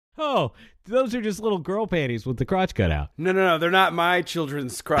Oh, those are just little girl panties with the crotch cut out. No, they're not my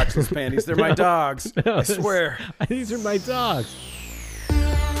children's crotchless panties. They're my dogs. No, I swear. These are my dogs.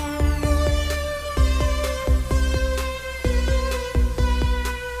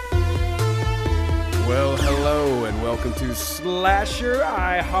 Well, hello and welcome to Slasher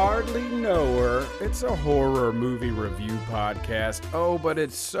I Hardly Know Her. It's a horror movie review podcast. Oh, but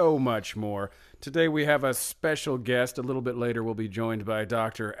it's so much more. Today we have a special guest. A little bit later we'll be joined by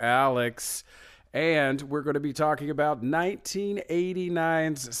Dr. Alex. And we're going to be talking about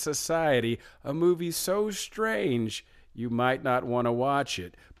 1989's Society, a movie so strange you might not want to watch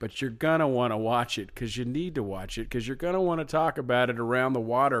it, but you're going to want to watch it because you need to watch it because you're going to want to talk about it around the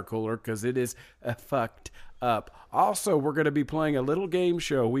water cooler because it is fucked up. Also, we're going to be playing a little game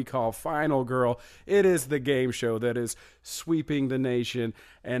show we call Final Girl. It is the game show that is sweeping the nation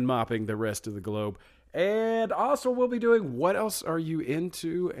and mopping the rest of the globe. And also we'll be doing What Else Are You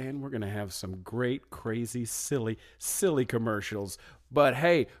Into? And we're going to have some great, crazy, silly commercials. But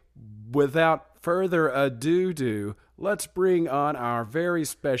hey, without further ado, let's bring on our very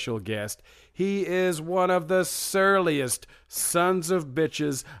special guest. He is one of the surliest sons of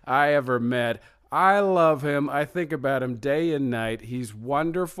bitches I ever met. I love him. I think about him day and night. He's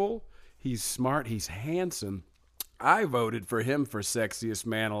wonderful. He's smart. He's handsome. I voted for him for Sexiest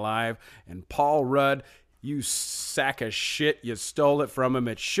Man Alive. And Paul Rudd, you sack of shit. You stole it from him.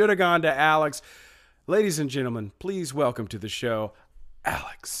 It should have gone to Alex. Ladies and gentlemen, please welcome to the show,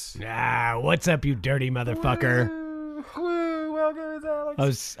 Alex. What's up, you dirty motherfucker? Welcome,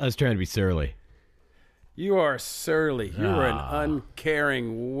 Alex. I was trying to be surly. You are surly. You are an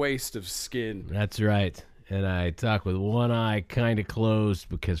uncaring waste of skin. That's right. And I talk with one eye kind of closed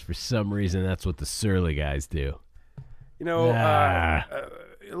because for some reason that's what the surly guys do. You know,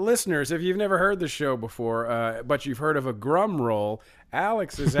 listeners, if you've never heard the show before, but you've heard of a grum roll,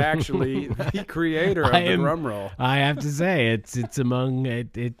 Alex is actually the creator of the grum roll. I have to say, it's among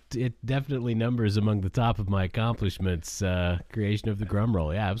it definitely numbers among the top of my accomplishments. Creation of the grum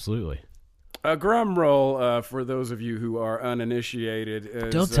roll, yeah, absolutely. A grum roll, for those of you who are uninitiated,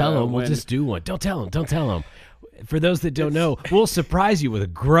 is, don't tell them. We'll just do one. Don't tell them. For those that don't know, we'll surprise you with a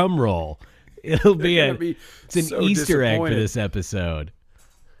grum roll. It's an so Easter egg for this episode.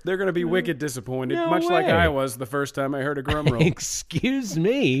 They're going to be wicked disappointed, No much way. like I was the first time I heard a grum roll. Excuse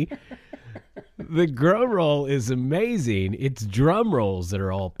me. The grum roll is amazing. It's drum rolls that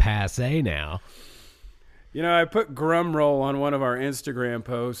are all passé now. You know, I put grum roll on one of our Instagram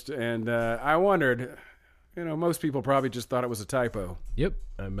posts, and I wondered, you know, most people probably just thought it was a typo. Yep.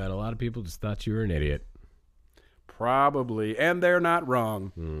 I bet a lot of people just thought you were an idiot. Probably, and they're not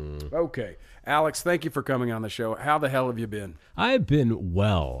wrong. Okay. Alex, thank you for coming on the show. How the hell have you been? I've been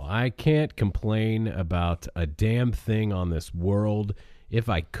well. I can't complain about a damn thing on this world. If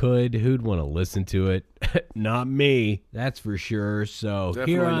I could, who'd want to listen to it? Not me, that's for sure. So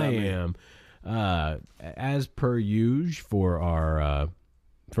Definitely here not I me. am. As per usual for our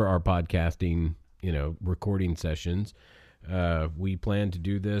podcasting, recording sessions, we plan to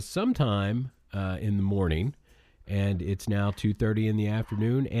do this sometime in the morning. And it's now 2:30 in the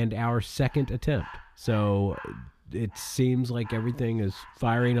afternoon and our second attempt. So it seems like everything is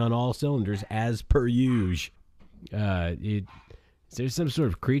firing on all cylinders as per usual. Is there some sort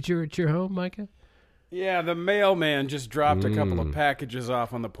of creature at your home, Micah? Yeah, the mailman just dropped a couple of packages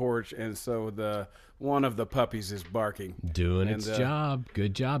off on the porch, and so one of the puppies is barking. Doing its job.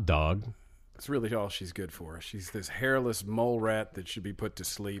 Good job, dog. It's really all she's good for. She's this hairless mole rat that should be put to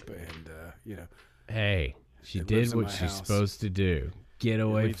sleep, and, Hey. She It did lives in what my she's house. supposed to do. Get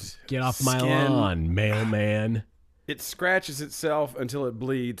off my skin. lawn, mailman. It scratches itself until it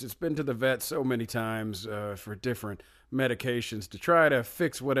bleeds. It's been to the vet so many times for different medications to try to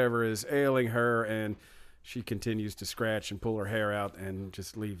fix whatever is ailing her, and she continues to scratch and pull her hair out and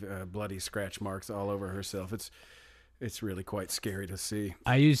just leave bloody scratch marks all over herself. It's really quite scary to see.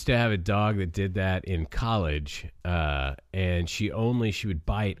 I used to have a dog that did that in college, and she would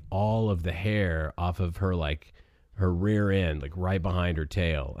bite all of the hair off of her, like, her rear end, like right behind her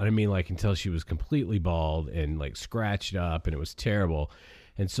tail. And I mean, like, until she was completely bald and, like, scratched up, and it was terrible.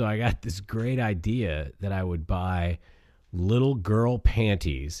 And so I got this great idea that I would buy little girl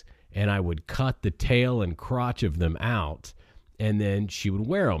panties, and I would cut the tail and crotch of them out, and then she would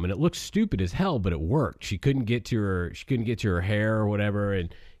wear them, and it looked stupid as hell, but it worked. She couldn't get to her hair or whatever,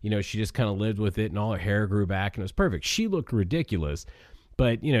 and she just kind of lived with it, and all her hair grew back, and it was perfect. She looked ridiculous,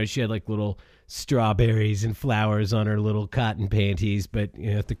 but she had like little strawberries and flowers on her little cotton panties, but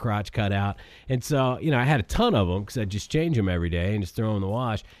the crotch cut out. And so I had a ton of them because I just change them every day and just throw them in the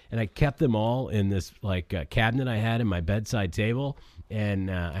wash, and I kept them all in this like cabinet I had in my bedside table.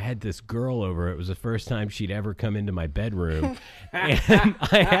 and I had this girl over. It was the first time she'd ever come into my bedroom, and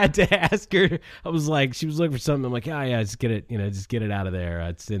I had to ask her. I was like, she was looking for something. I'm like, oh yeah, just get it, just get it out of there.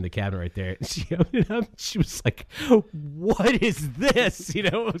 It's in the cabinet right there. And she opened it up. She was like, what is this?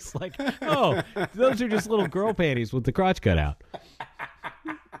 It was like, oh, those are just little girl panties with the crotch cut out.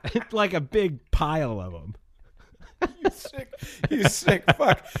 Like a big pile of them. You sick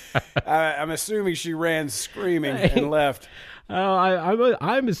fuck. I'm assuming she ran screaming and left. Oh,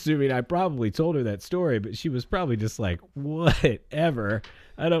 I'm assuming I probably told her that story, but she was probably just like, whatever.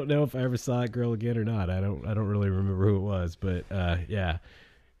 I don't know if I ever saw that girl again or not. I don't really remember who it was, but yeah,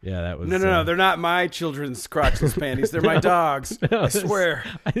 that was. No, they're not my children's crotchless panties. They're my dogs. I swear.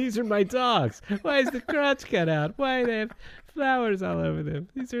 These are my dogs. Why is the crotch cut out? Why they have flowers all over them?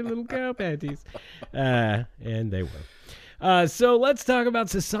 These are little girl panties. And they were. So let's talk about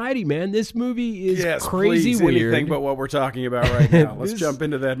society, man. This movie is crazy please, weird. Anything but what we're talking about right now. Let's jump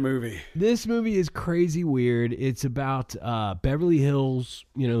into that movie. This movie is crazy weird. It's about Beverly Hills,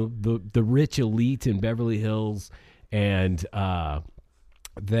 the rich elite in Beverly Hills, and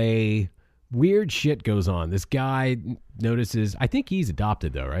weird shit goes on. This guy notices, I think he's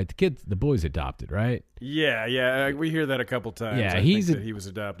adopted though, right? The boy's adopted, right? Yeah. We hear that a couple times. Yeah, he was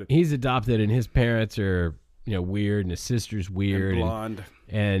adopted. He's adopted, and his parents are, weird, and his sister's weird. And blonde.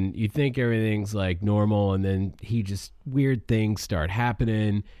 And you think everything's like normal, and then weird things start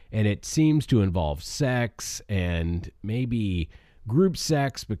happening, and it seems to involve sex and maybe group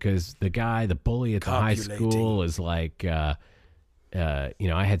sex, because the bully at the high school is like, I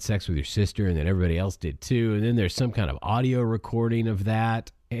had sex with your sister, and then everybody else did too. And then there's some kind of audio recording of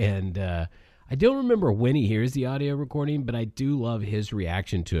that. And I don't remember when he hears the audio recording, but I do love his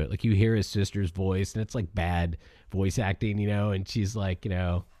reaction to it. Like, you hear his sister's voice, and it's like bad voice acting, and she's like,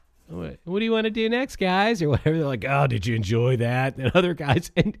 what do you want to do next, guys? Or whatever. They're like, oh, did you enjoy that? And other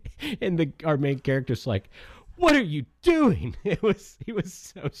guys, and our main character's like, what are you doing? He was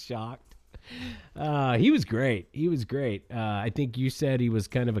so shocked. He was great. I think you said he was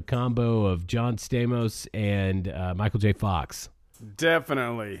kind of a combo of John Stamos and Michael J. Fox.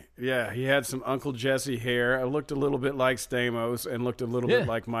 Definitely. Yeah, he had some Uncle Jesse hair. It looked a little bit like Stamos and looked a little bit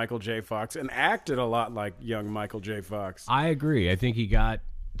like Michael J. Fox and acted a lot like young Michael J. Fox. I agree. I think he got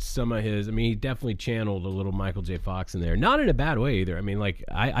some of his, he definitely channeled a little Michael J. Fox in there. Not in a bad way either.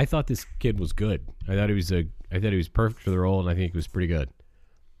 I thought this kid was good. I thought he was perfect for the role, and I think he was pretty good.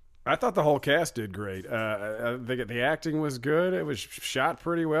 I thought the whole cast did great. I think the acting was good. It was shot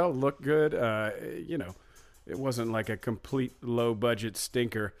pretty well, looked good. It wasn't like a complete low-budget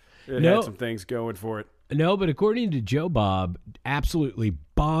stinker. It had some things going for it. No, but according to Joe Bob, absolutely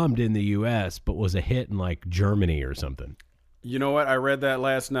bombed in the U.S., but was a hit in like Germany or something. You know what? I read that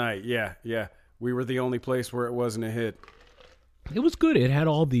last night. Yeah. We were the only place where it wasn't a hit. It was good. It had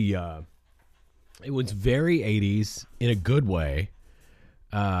all the... it was very 80s in a good way.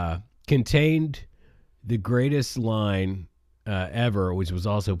 Contained the greatest line ever, which was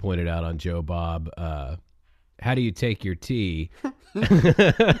also pointed out on Joe Bob. How do you take your tea?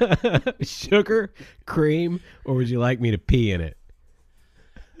 Sugar, cream, or would you like me to pee in it?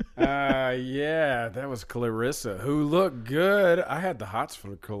 Yeah, that was Clarissa, who looked good. I had the hots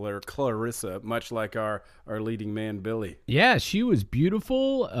for Clarissa, much like our leading man, Billy. Yeah, she was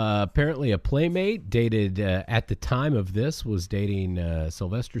beautiful. Apparently a playmate, dated, at the time of this, was dating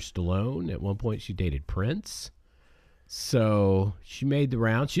Sylvester Stallone. At one point, she dated Prince. So she made the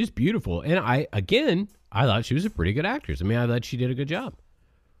round. She's beautiful. And I thought she was a pretty good actress. I thought she did a good job.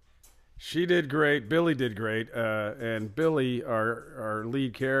 She did great. Billy did great. And Billy, our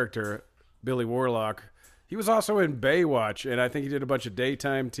lead character, Billy Warlock, he was also in Baywatch, and I think he did a bunch of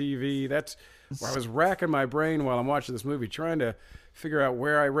daytime TV. That's where I was racking my brain while I'm watching this movie, trying to figure out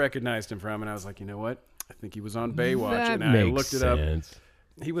where I recognized him from. And I was like, you know what? I think he was on Baywatch. I looked it up.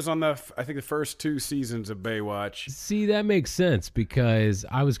 He was on the first 2 seasons of Baywatch. See, that makes sense, because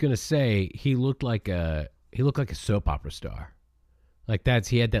I was going to say he looked like a soap opera star. Like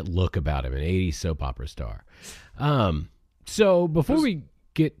he had that look about him, an 80s soap opera star. So before we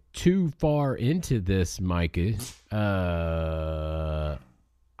get too far into this, Micah, I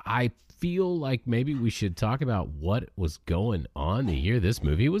feel like maybe we should talk about what was going on the year this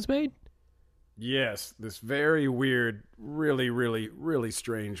movie was made. Yes, this very weird, really, really, really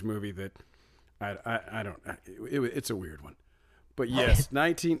strange movie that I don't. It's a weird one. But yes,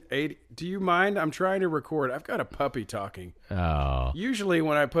 1980. Do you mind? I'm trying to record. I've got a puppy talking. Oh. Usually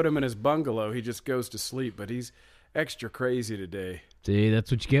when I put him in his bungalow, he just goes to sleep, but he's extra crazy today. See,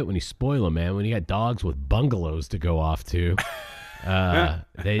 that's what you get when you spoil him, man. When you got dogs with bungalows to go off to.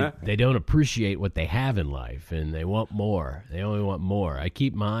 They don't appreciate what they have in life, and they want more. They only want more. I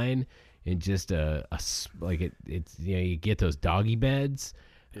keep mine in just it's you get those doggy beds.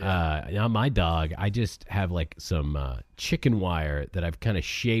 Yeah. Now my dog, I just have like some chicken wire that I've kind of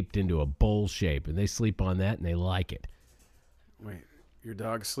shaped into a bowl shape, and they sleep on that and they like it. Wait, your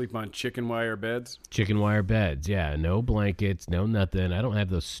dogs sleep on chicken wire beds? Chicken wire beds, yeah. No blankets, no nothing. I don't have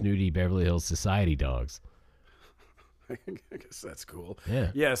those snooty Beverly Hills Society dogs. I guess that's cool.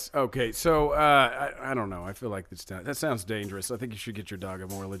 Yeah. Yes. Okay. So I don't know. I feel like that sounds dangerous. I think you should get your dog a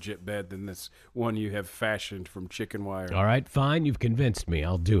more legit bed than this one you have fashioned from chicken wire. All right, fine. You've convinced me.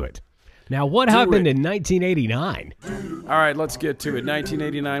 I'll do it. Now, what happened in 1989? All right, let's get to it.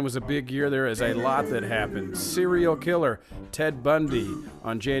 1989 was a big year. There is a lot that happened. Serial killer Ted Bundy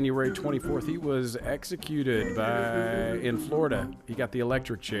on January 24th. He was executed in Florida. He got the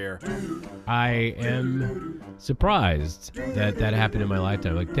electric chair. I am surprised that happened in my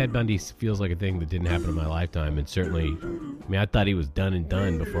lifetime. Like, Ted Bundy feels like a thing that didn't happen in my lifetime, and certainly, I thought he was done and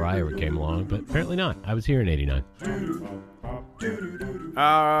done before I ever came along, but apparently not. I was here in 89.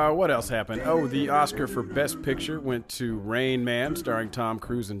 What else happened? Oh, the Oscar for Best Picture went to Rain Man, starring Tom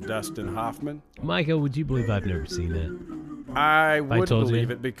Cruise and Dustin Hoffman. Michael, would you believe I've never seen that? I would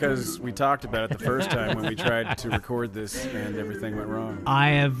believe it because we talked about it the first time when we tried to record this and everything went wrong. I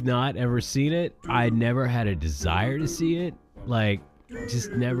have not ever seen it. I never had a desire to see it. Like,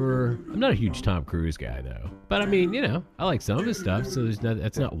 just never. I'm not a huge Tom Cruise guy, though. But I mean, I like some of his stuff, so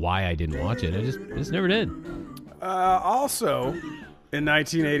that's not why I didn't watch it. I just never did. Also, in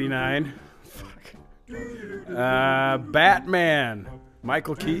 1989, Batman.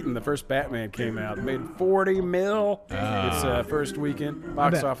 Michael Keaton, the first Batman, came out. Made $40 million. Its first weekend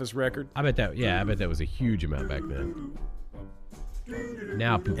box office record. I bet that was a huge amount back then.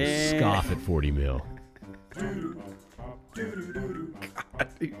 Now people scoff at $40 million. God,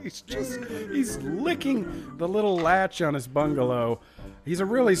 he's licking the little latch on his bungalow. He's a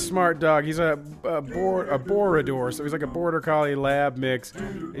really smart dog. He's a Borador, so he's like a Border Collie Lab mix.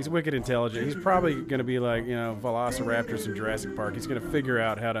 He's wicked intelligent. He's probably going to be like, Velociraptors in Jurassic Park. He's going to figure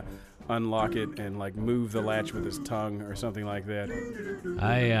out how to unlock it and like move the latch with his tongue or something like that.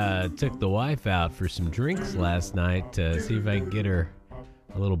 I took the wife out for some drinks last night to see if I could get her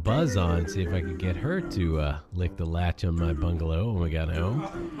a little buzz on, see if I could get her to lick the latch on my bungalow when we got home.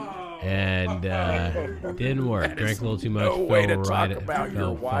 And didn't work. Drank a little too much.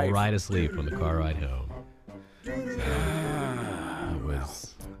 Fell right asleep on the car ride home.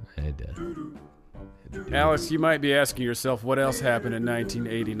 Alex, you might be asking yourself what else happened in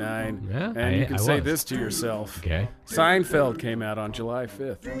 1989. Yeah, and you can say this to yourself. Okay. Seinfeld came out on July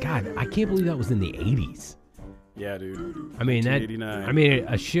 5th. God, I can't believe that was in the 80s. Yeah, dude. I mean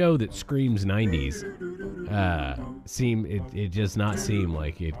a show that screams 90s. It does not seem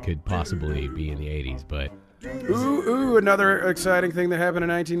like it could possibly be in the 80s, but another exciting thing that happened in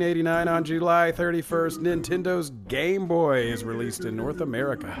 1989 on July 31st, Nintendo's Game Boy is released in North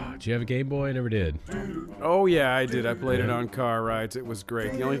America. Did you have a Game Boy? I never did. Oh yeah, I did. I played it on car rides. It was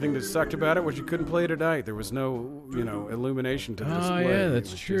great. The only thing that sucked about it was you couldn't play it at night. There was no, illumination to the display. Oh yeah,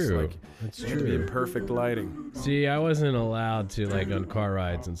 that's true. It had to be in perfect lighting. See, I wasn't allowed to, like, on car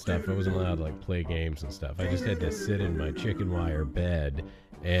rides and stuff, I wasn't allowed to, like, play games and stuff. I just had to sit in my chicken wire bed.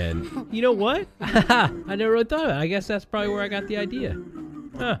 And you know what? I never really thought of it. I guess that's probably where I got the idea.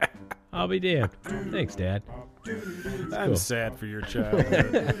 Huh. I'll be damned. Thanks, Dad. I'm sad for your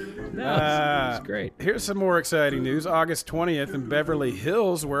childhood. No, it's great. Here's some more exciting news. August 20th in Beverly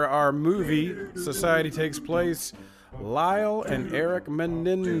Hills, where our movie Society takes place, Lyle and Eric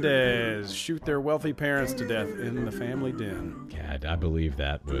Menendez shoot their wealthy parents to death in the family den. God, I believe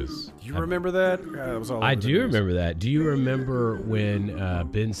that was... You remember that? That was all I do remember that. Do you remember when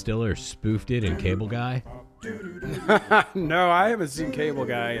Ben Stiller spoofed it in Cable Guy? No, I haven't seen Cable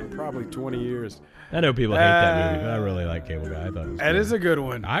Guy in probably 20 years. I know people hate that movie, but I really like Cable Guy. I thought it was It is a good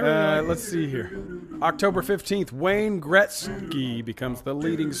one. I really let's see here. October 15th, Wayne Gretzky becomes the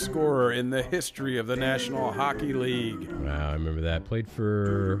leading scorer in the history of the National Hockey League. Wow, I remember that.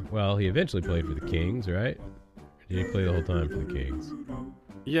 He eventually played for the Kings, right? Or did he play the whole time for the Kings?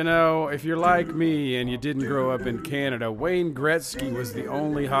 If you're like me and you didn't grow up in Canada, Wayne Gretzky was the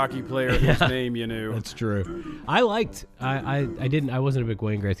only hockey player whose name you knew. That's true. I wasn't a big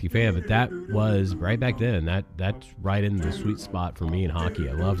Wayne Gretzky fan, but that was right back then. That's right in the sweet spot for me in hockey.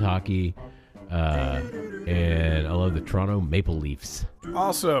 I loved hockey. And I love the Toronto Maple Leafs.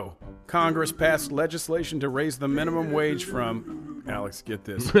 Also, Congress passed legislation to raise the minimum wage from, Alex, get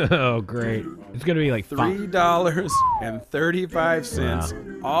this, Oh, great. It's going to be like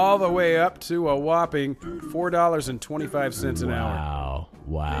 $3.35 all the way up to a whopping $4.25 an hour.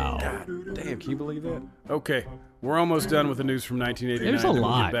 Wow. God damn, can you believe that? Okay, we're almost done with the news from 1989. There's a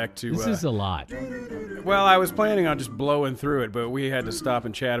lot. We'll get back to, this is a lot. Well, I was planning on just blowing through it, but we had to stop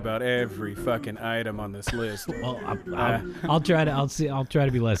and chat about every fucking item on this list. Well, I'll try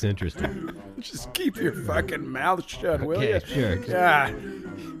to be less interested. Just keep your fucking mouth shut, will you? Okay, sure. God.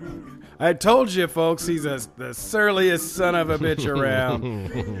 I told you, folks, he's the surliest son of a bitch around.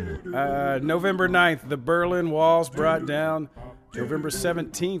 November 9th, the Berlin Walls brought down. November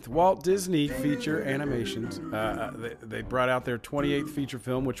 17th, Walt Disney feature animations. They brought out their 28th feature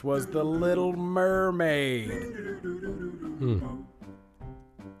film, which was The Little Mermaid.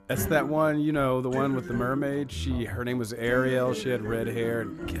 That's that one, the one with the mermaid. Her name was Ariel. She had red hair,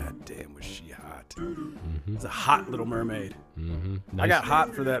 and goddamn was she hot. It's a hot little mermaid. Nice. I got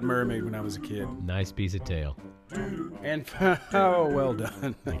hot for that mermaid when I was a kid. Nice piece of tail. And oh, well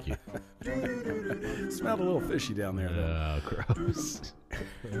done. Thank you. Smelled a little fishy down there, though. Oh, gross.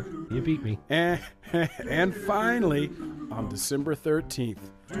 You beat me. And finally, on December 13th,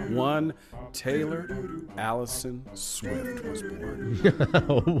 one Taylor Allison Swift was born.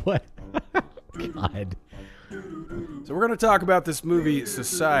 What? God. So we're going to talk about this movie,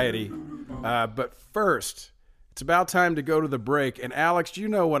 Society. But first, it's about time to go to the break. And Alex, you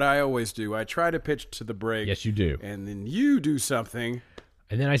know what I always do. I try to pitch to the break. Yes, you do. And then you do something.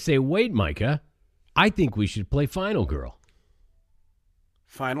 And then I say, wait, Micah, I think we should play Final Girl.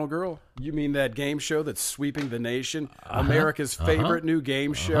 Final Girl? You mean that game show that's sweeping the nation? America's favorite new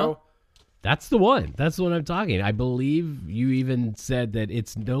game show? That's the one. That's the one I'm talking. I believe you even said that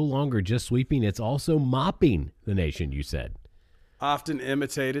it's no longer just sweeping, it's also mopping the nation, you said. Often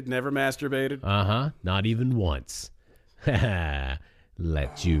imitated, never masturbated. Not even once.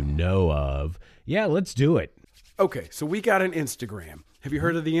 Let you know of. Yeah, let's do it. Okay, so we got an Instagram. Have you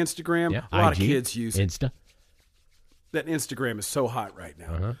heard of the Instagram? Yeah, A lot IG, of kids use it. Insta. That Instagram is so hot right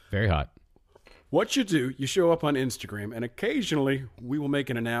now. Very hot. What you do, you show up on Instagram, and occasionally we will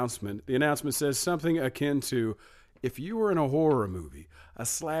make an announcement. The announcement says something akin to, if you were in a horror movie, a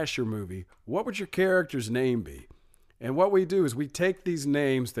slasher movie, what would your character's name be? And what we do is we take these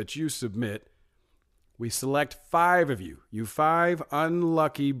names that you submit, we select 5 of you 5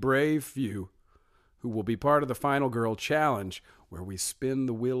 unlucky, brave few, who will be part of the Final Girl Challenge, where we spin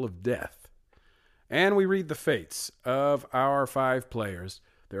the wheel of death. And we read the fates of our 5 players.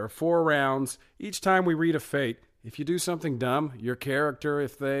 There are 4 rounds. Each time we read a fate, if you do something dumb, your character,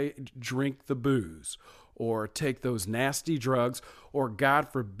 if they drink the booze, or take those nasty drugs, or God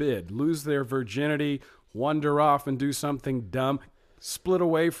forbid, lose their virginity, wander off and do something dumb, split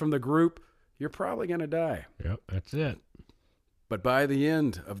away from the group, you're probably going to die. Yep, that's it. But by the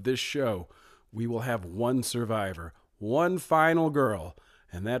end of this show, we will have one survivor, one final girl,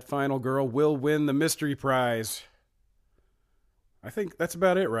 and that final girl will win the mystery prize. I think that's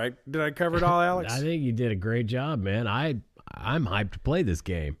about it, right? Did I cover it all, Alex? I think you did a great job, man. I'm hyped to play this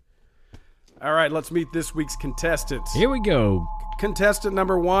game. All right, let's meet this week's contestants. Here we go. Contestant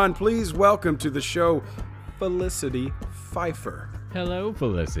number 1, please welcome to the show, Felicity Pfeiffer. Hello,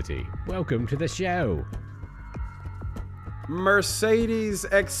 Felicity. Welcome to the show. Mercedes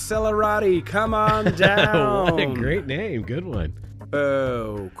Accelerati, come on down. What a great name. Good one.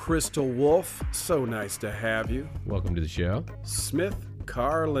 Oh, Crystal Wolf, so nice to have you. Welcome to the show. Smith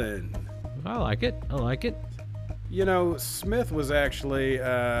Carlin. I like it. You know, Smith was actually,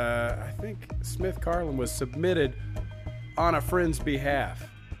 I think Smith Carlin was submitted on a friend's behalf.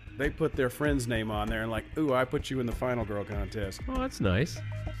 They put their friend's name on there and like, ooh, I put you in the Final Girl contest. Oh, that's nice.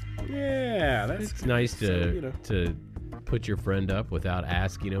 Yeah, It's nice to put your friend up without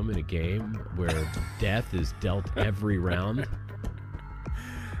asking him in a game where death is dealt every round.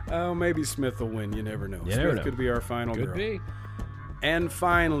 Oh, maybe Smith will win. You never know. You Smith never know. could be our final girl. Could be. And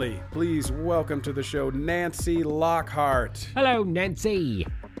finally, please welcome to the show, Nancy Lockhart. Hello, Nancy.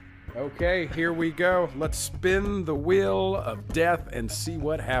 Okay, here we go. Let's spin the wheel of death and see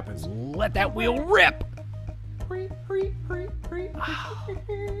what happens. Let that wheel rip.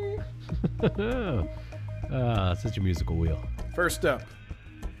 Such a musical wheel. First up,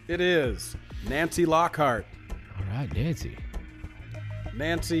 it is Nancy Lockhart. All right, Nancy.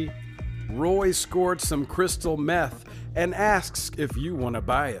 Nancy, Roy scored some crystal meth and asks if you want to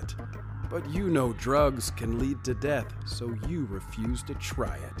buy it. But you know drugs can lead to death, so you refuse to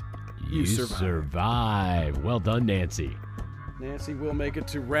try it. You survive. Well done, Nancy. Nancy will make it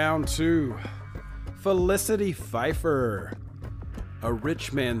to round 2. Felicity Pfeiffer. A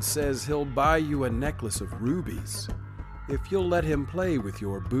rich man says he'll buy you a necklace of rubies if you'll let him play with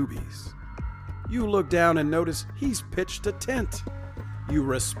your boobies. You look down and notice he's pitched a tent. You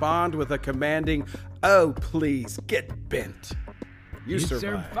respond with a commanding, "Oh, please, get bent." You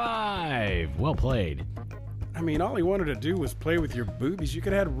survive. Well played. I mean, all he wanted to do was play with your boobies. You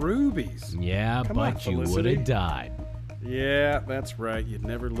could have had rubies. Yeah, Come on, but you Felicity. would have died. Yeah, that's right. You'd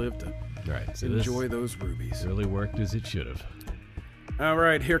never lived to Right. So enjoy those rubies. this really worked as it should have. All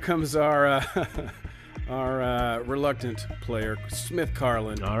right, here comes our reluctant player, Smith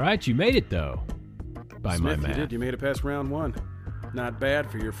Carlin. All right, you made it, though, by Smith, my math. you did. You made it past round one. Not bad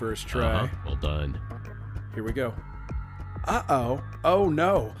for your first try. Well done. Here we go. Uh-oh. Oh,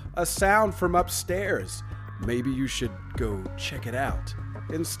 no. A sound from upstairs. Maybe you should go check it out.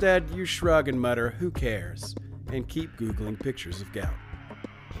 Instead, you shrug and mutter, "Who cares?" and keep Googling pictures of gout.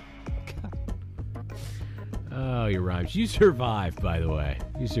 Oh, your rhymes. You survived, by the way.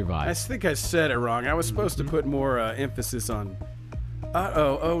 You I survived. think I said it wrong. I was supposed to put more emphasis on,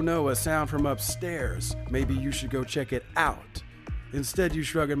 uh-oh, oh no, a sound from upstairs. Maybe you should go check it out. Instead, you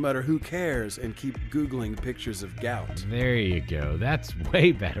shrug and mutter, "Who cares?" and keep Googling pictures of gout. There you go. That's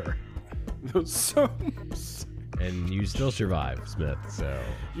way better. So, And you still survived, Smith, so...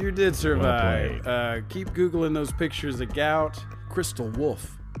 you did survive. Well Keep Googling those pictures of gout. Crystal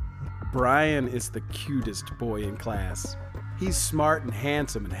Wolf. Brian is the cutest boy in class. He's smart and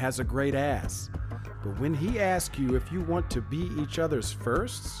handsome and has a great ass. But when he asks you if you want to be each other's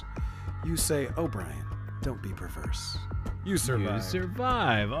firsts, you say, "Oh, Brian, don't be perverse." You survive. You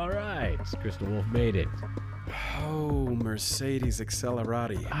survive. All right. Crystal Wolf made it. Oh, Mercedes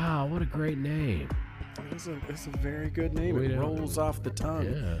Accelerati. Ah, what a great name. It's a very good name. We It don't- rolls off the tongue.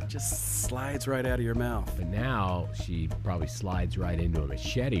 Yeah. Just slides right out of your mouth. But now she probably slides right into a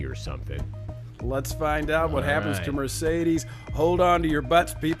machete or something. Let's find out what All happens to right. Mercedes. Hold on to your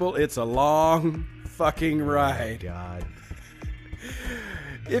butts, people. It's a long fucking ride. God.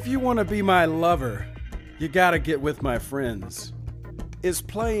 If you want to be my lover, you gotta get with my friends. Is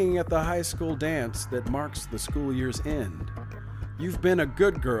playing at the high school dance that marks the school year's end. You've been a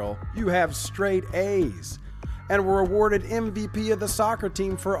good girl. You have straight A's. And were awarded MVP of the soccer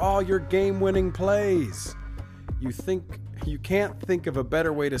team for all your game-winning plays. You can't think of a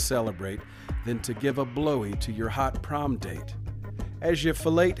better way to celebrate than to give a blowy to your hot prom date. As you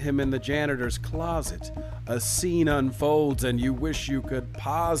fillet him in the janitor's closet, a scene unfolds and you wish you could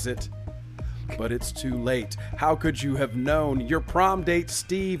pause it. But it's too late. How could you have known your prom date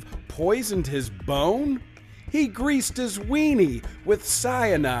Steve poisoned his bone? He greased his weenie with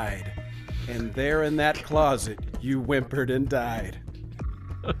cyanide. And there in that closet, you whimpered and died.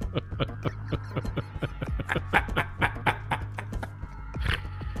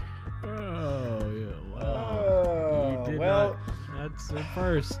 Oh, yeah. Wow. Oh, You did well, That's the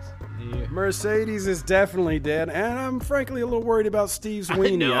first. Yeah. Mercedes is definitely dead, and I'm frankly a little worried about Steve's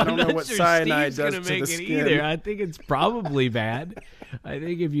weenie. I don't know I'm what not sure cyanide Steve's does gonna to make the it skin. either. I think it's probably bad. I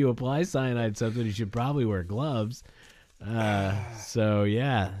think if you apply cyanide to something, you should probably wear gloves. So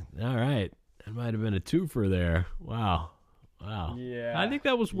yeah, all right. That might have been a twofer there. Wow. Yeah. I think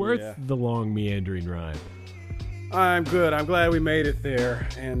that was worth Yeah. the long meandering rhyme. I'm good. I'm glad we made it there.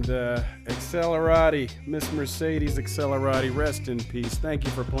 And Accelerati, Miss Mercedes Accelerati, rest in peace. Thank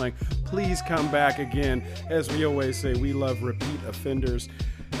you for playing. Please come back again. As we always say, we love repeat offenders.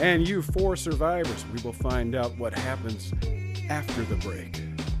 And you 4 survivors, we will find out what happens after the break.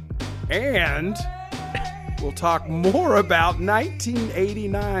 And we'll talk more about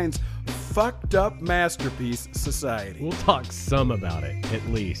 1989's fucked up masterpiece, Society. We'll talk some about it, at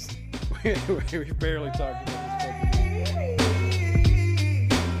least. We barely talked about this fucking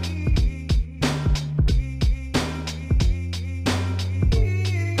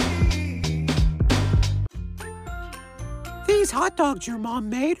These hot dogs your mom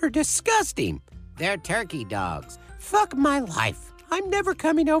made are disgusting. They're turkey dogs. Fuck my life. I'm never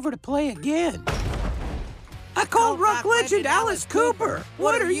coming over to play again. I called rock legend Alice Cooper.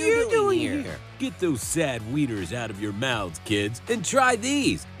 What are you doing here? Get those sad wieners out of your mouths, kids, and try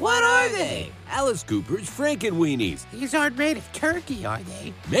these. What are they? Alice Cooper's Frankenweenies. These aren't made of turkey, are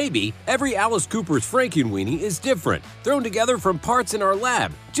they? Maybe. Every Alice Cooper's Frankenweenie is different, thrown together from parts in our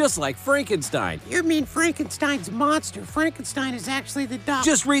lab, just like Frankenstein. You mean Frankenstein's monster. Frankenstein is actually the dog.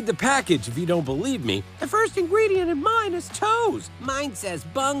 Just read the package if you don't believe me. The first ingredient in mine is toes. Mine says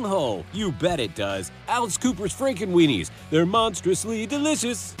bunghole. You bet it does. Alice Cooper's Frankenweenies. They're monstrously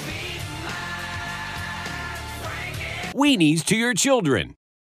delicious. Weenies to your children.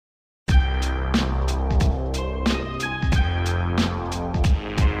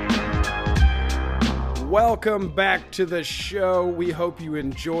 Welcome back to the show. We hope you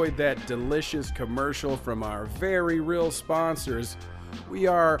enjoyed that delicious commercial from our very real sponsors. We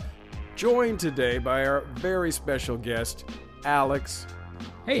are joined today by our very special guest, Alex.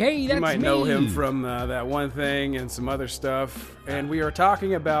 Hey, that's You might me. know him from That One Thing and some other stuff. And we are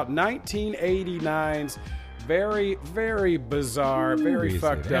talking about 1989's very, very bizarre, very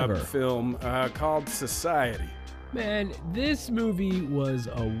fucked up film called Society. Man, this movie was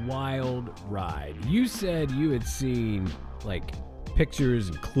a wild ride. You said you had seen, like, pictures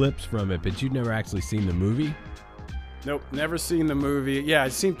and clips from it, but you'd never actually seen the movie? Nope, never seen the movie. Yeah,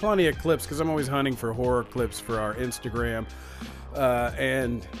 I've seen plenty of clips because I'm always hunting for horror clips for our Instagram.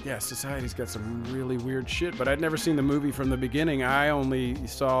 And yeah, Society's got some really weird shit, but I'd never seen the movie from the beginning. I only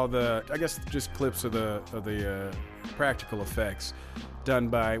saw just clips of the practical effects done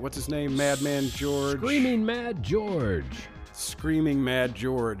by, what's his name? Madman George? Screaming Mad George. Screaming Mad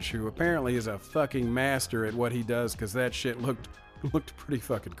George, who apparently is a fucking master at what he does because that shit looked pretty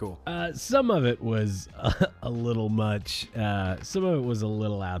fucking cool. Some of it was a little much. Some of it was a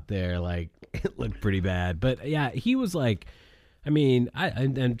little out there. Like, it looked pretty bad. But yeah, he was like, I mean,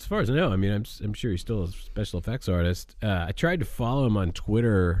 and as far as I know, I mean, I'm sure he's still a special effects artist. I tried to follow him on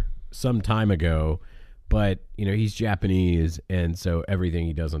Twitter some time ago, but you know, he's Japanese, and so everything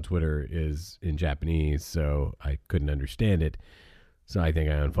he does on Twitter is in Japanese, so I couldn't understand it. So I think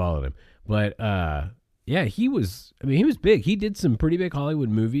I unfollowed him. But yeah, he was big. He did some pretty big Hollywood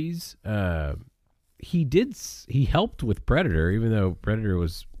movies. He helped with Predator, even though Predator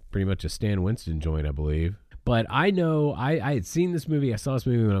was pretty much a Stan Winston joint, I believe. But I know I had seen this movie. I saw this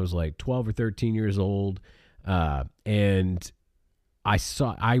movie when I was like 12 or 13 years old. And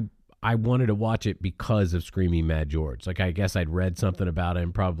I wanted to watch it because of Screaming Mad George. Like, I guess I'd read something about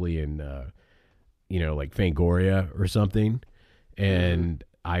him probably in, like Fangoria or something. And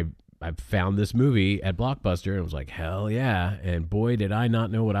I found this movie at Blockbuster and was like, hell yeah. And boy, did I not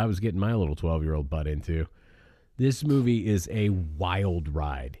know what I was getting my little 12-year-old butt into. This movie is a wild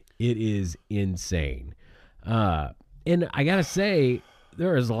ride. It is insane. And I gotta say,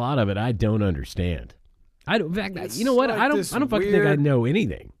 there is a lot of it I don't understand. In fact, you know what? Like I don't fucking think I know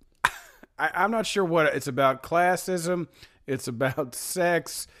anything. I'm not sure what it's about. Classism. It's about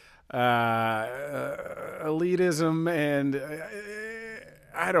sex, elitism, and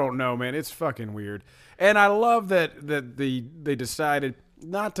I don't know, man. It's fucking weird. And I love that they decided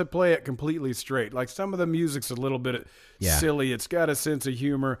not to play it completely straight. Like, some of the music's a little bit silly. It's got a sense of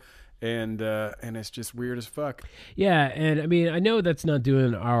humor. And it's just weird as fuck. Yeah, and I mean, I know that's not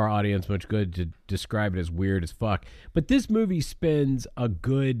doing our audience much good to describe it as weird as fuck, but this movie spends a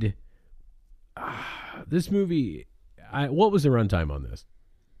good... what was the runtime on this?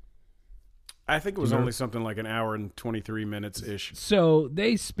 I think it was only something like an hour and 23 minutes-ish. So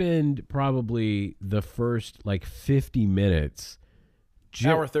they spend probably the first, like, 50 minutes...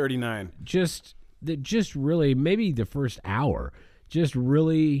 hour 39. Just really, maybe the first hour, just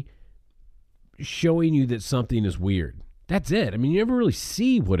really... showing you that something is weird. That's it. I mean, you never really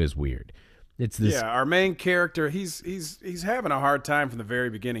see what is weird. It's this. Yeah, our main character, he's having a hard time from the very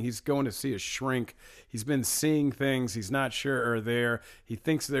beginning. He's going to see a shrink. He's been seeing things he's not sure are there. He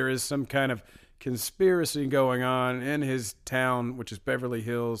thinks there is some kind of conspiracy going on in his town, which is Beverly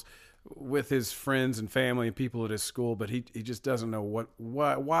Hills, with his friends and family and people at his school, but he just doesn't know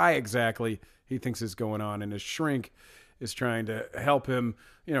why exactly he thinks is going on. And his shrink is trying to help him,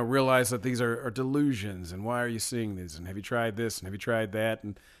 realize that these are delusions, and why are you seeing these, and have you tried this, and have you tried that?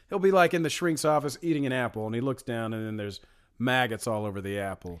 And he'll be like in the shrink's office eating an apple, and he looks down, and then there's maggots all over the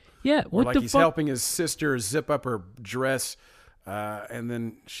apple. Yeah, what like the he's helping his sister zip up her dress, and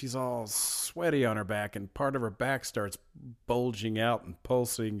then she's all sweaty on her back, and part of her back starts bulging out and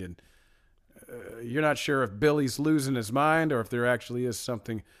pulsing, and you're not sure if Billy's losing his mind or if there actually is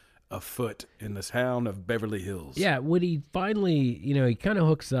something afoot in the town of Beverly Hills. Yeah, when he finally, he kind of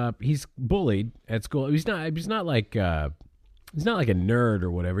hooks up. He's bullied at school. He's not like a nerd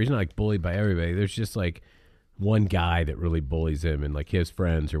or whatever. He's not like bullied by everybody. There's just like one guy that really bullies him, and like his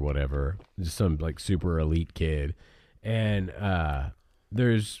friends or whatever. Just some like super elite kid. And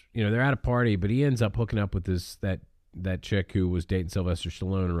there's they're at a party, but he ends up hooking up with that chick who was dating Sylvester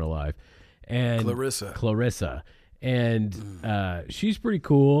Stallone in real life, and Clarissa. And she's pretty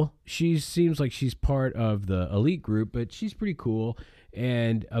cool. She seems like she's part of the elite group, but she's pretty cool.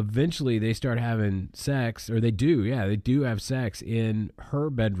 And eventually they start having sex, or they do have sex in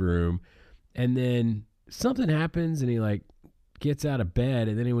her bedroom. And then something happens, and he like gets out of bed,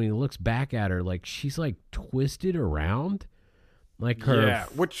 and then when he looks back at her, like she's like twisted around. Like her,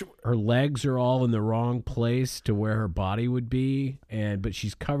 which her legs are all in the wrong place to where her body would be, but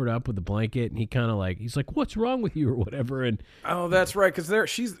she's covered up with a blanket, and he's like, "What's wrong with you?" or whatever. And that's right, because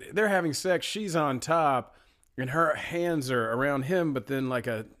they're having sex. She's on top, and her hands are around him, but then like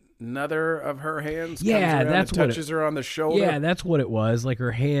another of her hands comes around and touches her on the shoulder. Yeah, that's what it was. Like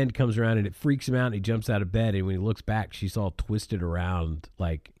her hand comes around and it freaks him out, and he jumps out of bed, and when he looks back, she's all twisted around,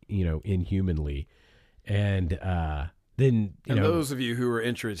 like inhumanly, and then, those of you who are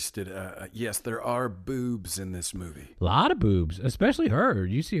interested, yes, there are boobs in this movie. A lot of boobs, especially her.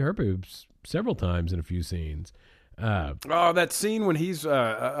 You see her boobs several times in a few scenes. That scene when he's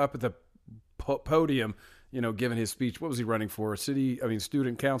up at the podium, giving his speech. What was he running for?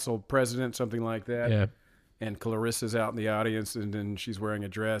 Student council president, something like that. Yeah. And Clarissa's out in the audience, and then she's wearing a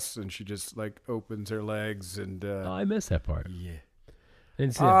dress, and she just like opens her legs, and I missed that part. Yeah. I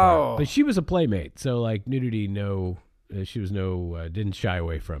didn't see that part. But she was a playmate, so like nudity, she was didn't shy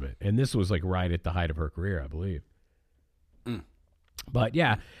away from it. And this was like right at the height of her career, I believe. But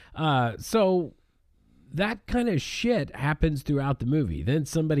yeah, so that kind of shit happens throughout the movie. Then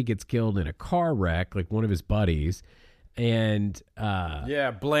somebody gets killed in a car wreck, like one of his buddies. And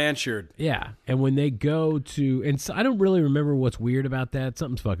Blanchard. Yeah. And when they go to, and so I don't really remember what's weird about that.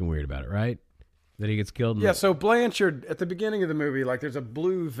 Something's fucking weird about it, right? That he gets killed. So Blanchard, at the beginning of the movie, like there's a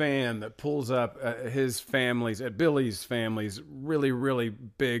blue van that pulls up at Billy's family's really, really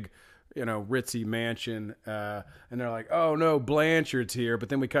big, ritzy mansion. And they're like, oh no, Blanchard's here. But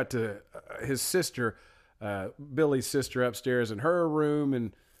then we cut to his sister, Billy's sister upstairs in her room.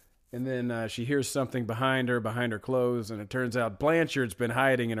 And then she hears something behind her clothes. And it turns out Blanchard's been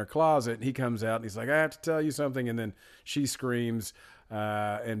hiding in her closet. And he comes out and he's like, I have to tell you something. And then she screams.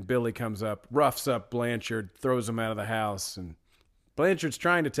 And Billy comes up, roughs up Blanchard, throws him out of the house. And Blanchard's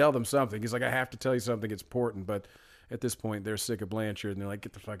trying to tell them something. He's like, I have to tell you something. It's important. But at this point, they're sick of Blanchard. And they're like,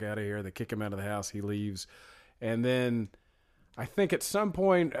 get the fuck out of here. They kick him out of the house. He leaves. And then I think at some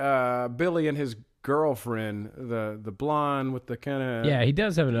point, Billy and his girlfriend, the blonde with the kind of... Yeah, he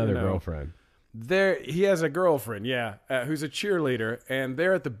does have another girlfriend. He has a girlfriend, who's a cheerleader. And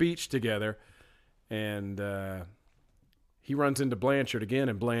they're at the beach together. And... he runs into Blanchard again,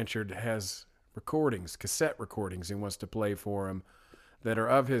 and Blanchard has cassette recordings he wants to play for him that are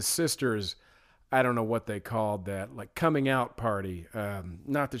of his sister's, I don't know what they called that, like coming out party.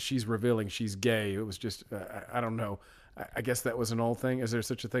 Not that she's revealing she's gay. It was just, I don't know. I guess that was an old thing. Is there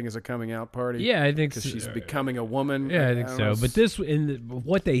such a thing as a coming out party? Yeah, I think so. Because she's becoming a woman? Yeah, I think so. But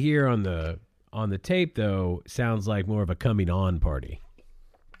what they hear on the tape, though, sounds like more of a coming on party.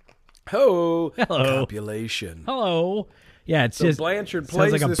 Oh, hello. Copulation. Hello. Yeah, it's so just Blanchard plays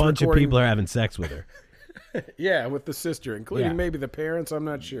sounds like a bunch of people are having sex with her. Yeah, with the sister, including maybe the parents. I'm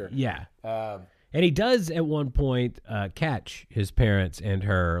not sure. Yeah. And he does at one point catch his parents and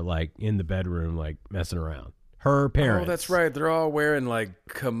her like in the bedroom, like messing around. Her parents. Oh, that's right. They're all wearing like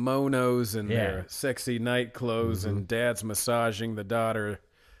kimonos and their sexy night clothes, and dad's massaging the daughter.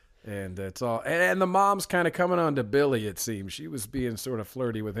 And it's all, and the mom's kind of coming on to Billy. It seems she was being sort of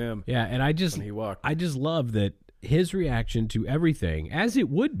flirty with him. Yeah, and I just love that his reaction to everything, as it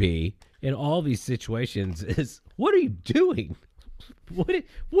would be in all these situations, is, "What are you doing?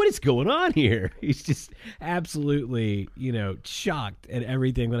 What is going on here?" He's just absolutely, shocked at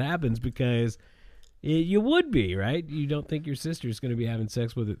everything that happens, because you would be, right? You don't think your sister's going to be having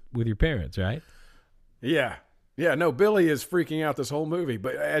sex with your parents, right? Yeah. Yeah, no, Billy is freaking out this whole movie,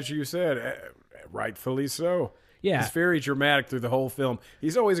 but as you said, rightfully so. Yeah. He's very dramatic through the whole film.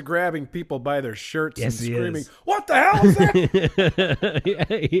 He's always grabbing people by their shirts and screaming, is. "What the hell is that?" Yeah,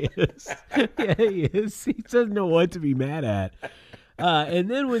 he is. Yeah, he is. He doesn't know what to be mad at. And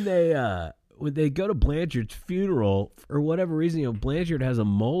then when they go to Blanchard's funeral, for whatever reason, Blanchard has a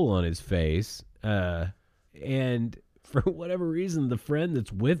mole on his face, and for whatever reason, the friend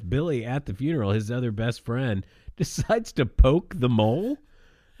that's with Billy at the funeral, his other best friend, decides to poke the mole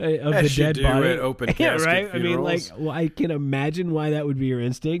of the dead body. At open casket right? funerals. I mean, I can imagine why that would be your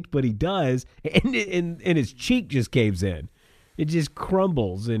instinct, but he does, and his cheek just caves in. It just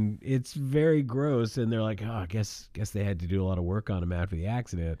crumbles, and it's very gross. And they're like, "Oh, I guess they had to do a lot of work on him after the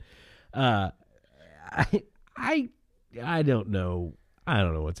accident." I don't know. I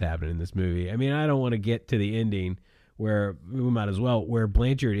don't know what's happening in this movie. I mean, I don't want to get to the ending where we might as well, where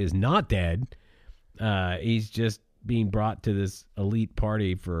Blanchard is not dead. He's just being brought to this elite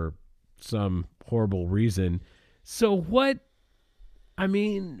party for some horrible reason. So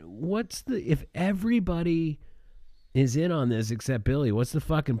if everybody is in on this except Billy, what's the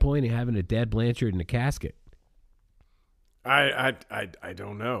fucking point of having a dead Blanchard in a casket? I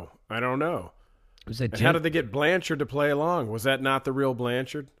don't know. I don't know. Was that And how did they get Blanchard to play along? Was that not the real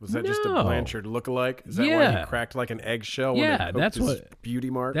Blanchard? Was that just a No. Blanchard lookalike? Is that why Yeah. he cracked like an eggshell when Yeah, they poked that's his what-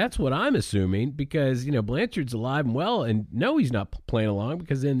 beauty mark? That's what I'm assuming, because Blanchard's alive and well, and no, he's not playing along,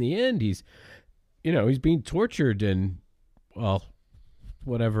 because in the end he's being tortured and, well,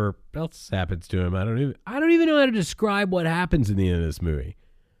 whatever else happens to him. I don't even know how to describe what happens in the end of this movie.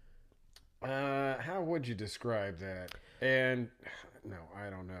 How would you describe that? And no, I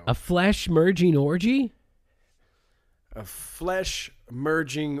don't know. A flesh merging orgy? A flesh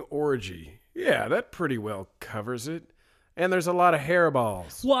merging orgy. Yeah, that pretty well covers it. And there's a lot of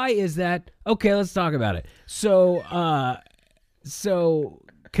hairballs. Why is that? Okay, let's talk about it. So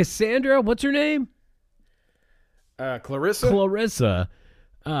Cassandra, what's her name? Clarissa? Clarissa.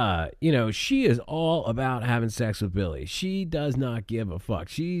 She is all about having sex with Billy. She does not give a fuck.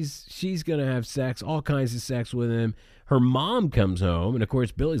 She's gonna have sex, all kinds of sex with him. Her mom comes home, and of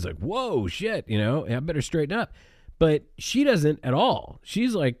course Billy's like, "Whoa, shit, I better straighten up." But she doesn't at all.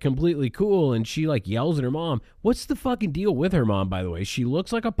 She's like completely cool, and she like yells at her mom. What's the fucking deal with her mom, by the way? She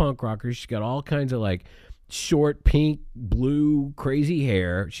looks like a punk rocker. She's got all kinds of like short pink, blue, crazy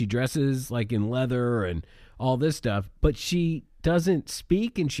hair. She dresses like in leather and all this stuff, but she doesn't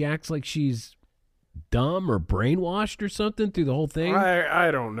speak, and she acts like she's dumb or brainwashed or something through the whole thing.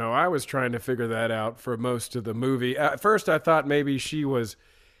 I don't know. I was trying to figure that out for most of the movie. At first, I thought maybe she was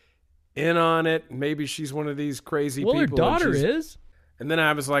in on it. Maybe she's one of these crazy people. Well, her daughter is. And then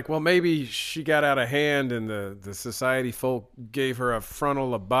I was like, well, maybe she got out of hand and the society folk gave her a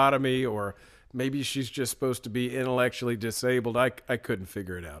frontal lobotomy, or maybe she's just supposed to be intellectually disabled. I couldn't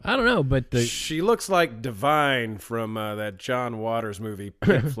figure it out. I don't know, but She looks like Divine from that John Waters movie,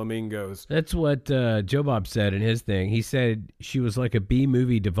 Pink Flamingos. that's what Joe Bob said in his thing. He said she was like a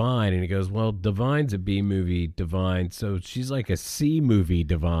B-movie Divine, and he goes, well, Divine's a B-movie Divine, so she's like a C-movie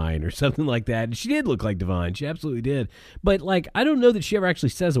Divine or something like that. And she did look like Divine. She absolutely did. But, like, I don't know that she ever actually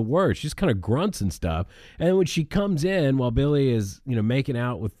says a word. She just kind of grunts and stuff. And then when she comes in while Billy is, making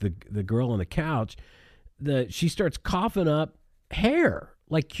out with the girl on the couch, she starts coughing up hair,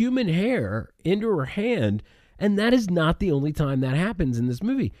 like human hair, into her hand, and that is not the only time that happens in this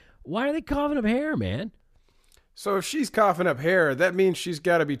movie. Why are they coughing up hair, man? So if she's coughing up hair, that means she's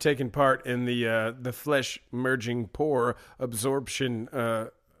got to be taking part in the flesh merging pore absorption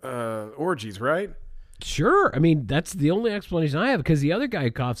orgies, right? Sure. I mean, that's the only explanation I have, because the other guy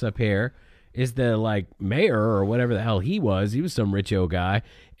who coughs up hair is the, like, mayor or whatever the hell he was. He was some rich old guy,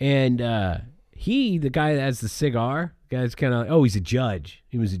 and the guy that has the cigar, guy's kind of, he's a judge.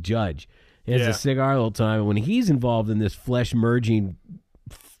 He was a judge. He has a cigar the whole time. And when he's involved in this flesh-merging,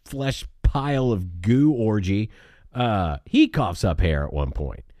 flesh pile of goo orgy, he coughs up hair at one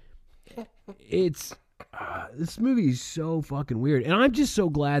point. It's, this movie is so fucking weird. And I'm just so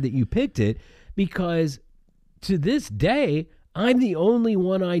glad that you picked it, because to this day, I'm the only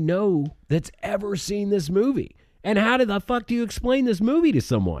one I know that's ever seen this movie. And how the fuck do you explain this movie to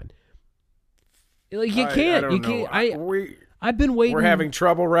someone? Like, you can't. I don't know. I've been waiting. We're having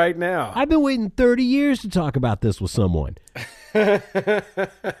trouble right now. I've been waiting 30 years to talk about this with someone. I'm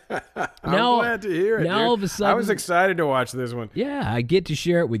glad to hear it. Now dude. all of a sudden, I was excited to watch this one. Yeah, I get to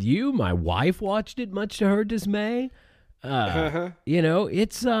share it with you. My wife watched it, much to her dismay.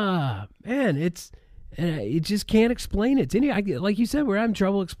 It's man, it's you just can't explain it. Like you said, we're having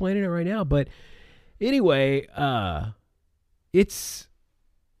trouble explaining it right now. But anyway, it's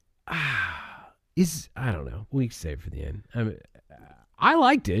I don't know. We can save it for the end. I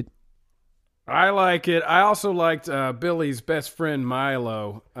liked it. I like it. I also liked Billy's best friend,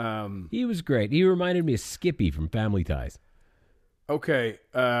 Milo. He was great. He reminded me of Skippy from Family Ties. Okay.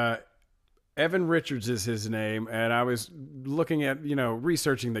 Evan Richards is his name, and I was looking at,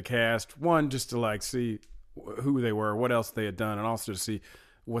 researching the cast. One, just to like see who they were, what else they had done, and also to see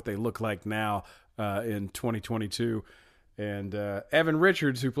what they look like now in 2022. And Evan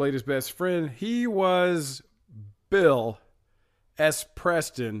Richards, who played his best friend, he was Bill S.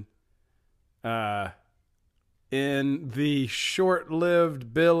 Preston in the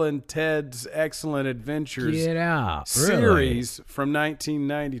short-lived Bill and Ted's Excellent Adventures series from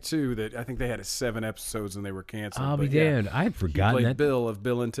 1992 that I think they had 7 episodes and they were canceled. I'll be damned. I had forgotten he played that. Bill of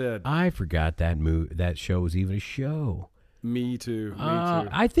Bill and Ted. I forgot that show was even a show. Me too.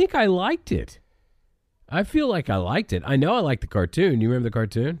 I think I liked it. I feel like I liked it. I know I liked the cartoon. You remember the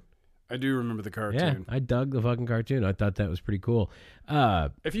cartoon? I do remember the cartoon. Yeah, I dug the fucking cartoon. I thought that was pretty cool.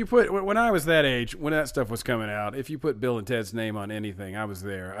 If you put, when I was that age, when that stuff was coming out, if you put Bill and Ted's name on anything, I was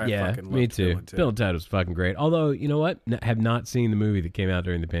there. I fucking loved me too. Bill and Ted. Bill and Ted was fucking great. Although, you know what? Have not seen the movie that came out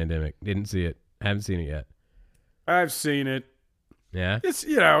during the pandemic. Didn't see it. Haven't seen it yet. I've seen it. Yeah. It's,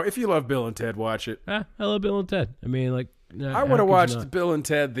 if you love Bill and Ted, watch it. I love Bill and Ted. I mean, like, I would have watched Bill and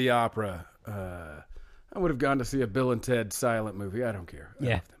Ted the opera. I would have gone to see a Bill and Ted silent movie. I don't care. I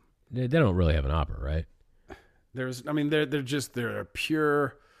love them. They don't really have an opera, right? They're a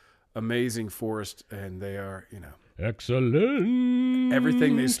pure, amazing force, and they are, excellent.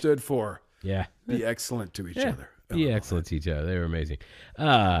 everything they stood for. Yeah. Be excellent to each other. Be excellent to each other. They were amazing.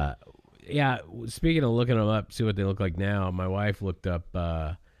 Yeah. Speaking of looking them up, see what they look like now. My wife looked up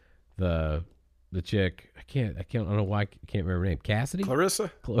the chick. I don't know why I can't remember her name. Cassidy?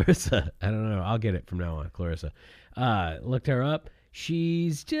 Clarissa. I don't know. I'll get it from now on. Clarissa. Looked her up.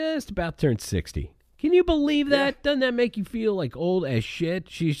 She's just about turned 60. Can you believe that? Yeah. Doesn't that make you feel like old as shit?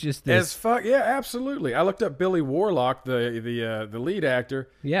 She's just this... As fuck. Yeah, absolutely. I looked up Billy Warlock, the lead actor.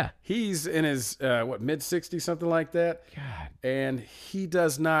 Yeah. He's in his mid-60s, something like that. God. And he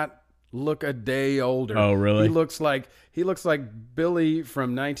does not look a day older. Oh, really? He looks like Billy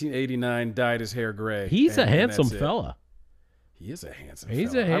from 1989 dyed his hair gray. He's a handsome fella. He is a handsome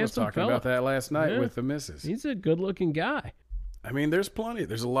He's fella. a handsome I was talking about that last night with the missus. He's a good-looking guy. I mean, there's plenty.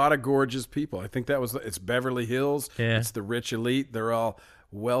 There's a lot of gorgeous people. I think it's Beverly Hills. Yeah. It's the rich elite. They're all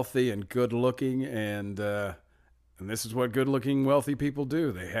wealthy and good-looking, and this is what good-looking, wealthy people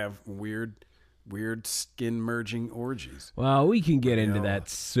do. They have weird skin-merging orgies. Well, we can get into that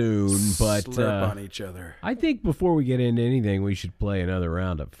soon, but slurp on each other. I think before we get into anything, we should play another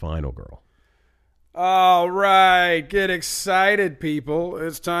round of Final Girl. All right, get excited, people.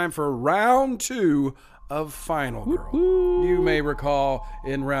 It's time for round 2 of Final Girl. Woo-hoo. You may recall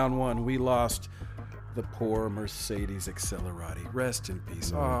in round 1 we lost the poor Mercedes Accelerati. Rest in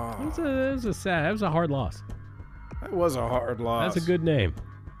peace. Oh, That was a hard loss. That was a hard loss. That's a good name.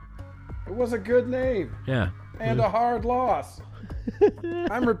 It was a good name. Yeah. And a hard loss.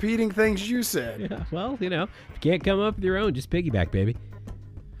 I'm repeating things you said. Yeah, well, if you can't come up with your own, just piggyback, baby.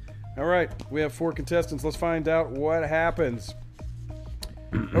 All right, we have 4 contestants. Let's find out what happens.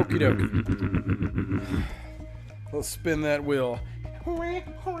 Okie dokie. Let's spin that wheel.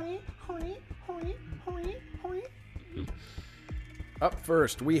 Up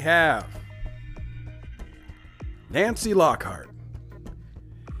first, we have Nancy Lockhart.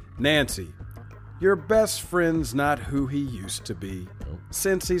 Nancy, your best friend's not who he used to be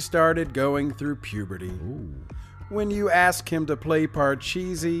since he started going through puberty. Ooh. When you ask him to play part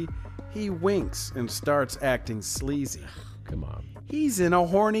cheesy, he winks and starts acting sleazy. Come on. He's in a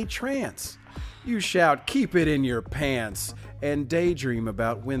horny trance. You shout, "Keep it in your pants," and daydream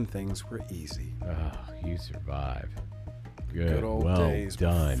about when things were easy. Oh, you survived. Good old well days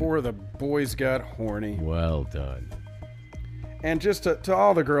done. before the boys got horny. Well done. And just to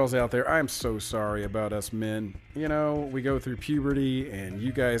all the girls out there, I'm so sorry about us men. We go through puberty and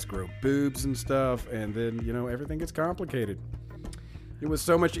you guys grow boobs and stuff, and then, everything gets complicated. It was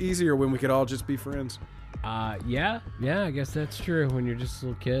so much easier when we could all just be friends. Yeah, I guess that's true. When you're just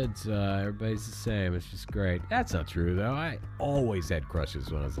little kids, everybody's the same. It's just great. That's not true, though. I always had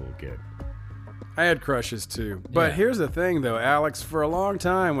crushes when I was a little kid. I had crushes, too. But here's the thing, though, Alex. For a long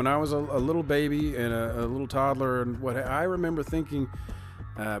time, when I was a little baby and a little toddler, and I remember thinking,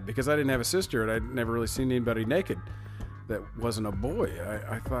 because I didn't have a sister and I'd never really seen anybody naked that wasn't a boy,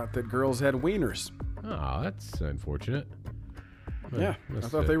 I thought that girls had wieners. Oh, that's unfortunate. Yeah, I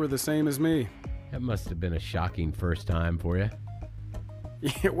thought they were the same as me. That must have been a shocking first time for you.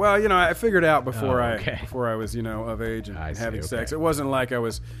 Yeah, well, I figured out before I was, of age and having sex. It wasn't like I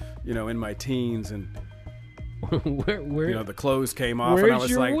was, in my teens and where the clothes came off and I was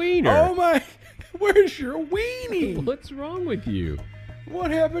your like, wiener? "Oh my, where's your weenie? What's wrong with you?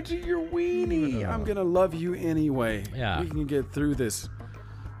 What happened to your weenie? I'm gonna love you anyway. Yeah, we can get through this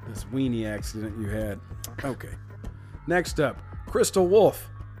weenie accident you had." Okay. Next up, Crystal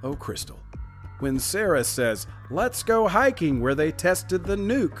Wolf. Oh, Crystal. When Sarah says, "Let's go hiking where they tested the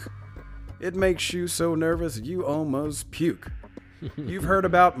nuke," it makes you so nervous you almost puke. You've heard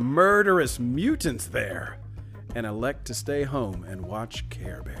about murderous mutants there and elect to stay home and watch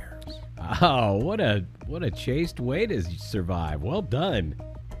Care Bears. Oh, what a chaste way to survive. Well done.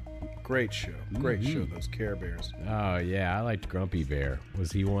 Great show. Great show, those Care Bears. Oh, yeah, I liked Grumpy Bear.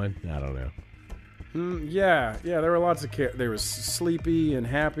 Was he one? I don't know. Yeah, there were lots of There was Sleepy and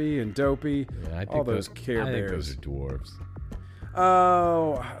Happy and Dopey. Yeah, I think all those Care I Bears. think those are dwarves.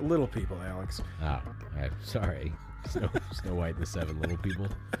 Oh, little people, Alex. Oh, I'm sorry. Snow White and the Seven Little People.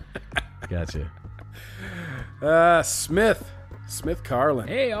 Gotcha. Smith Carlin.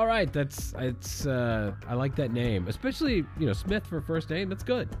 Hey, all right. I like that name, especially Smith for first name. That's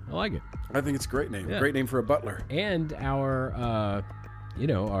good. I like it. I think it's a great name. Yeah. Great name for a butler. And our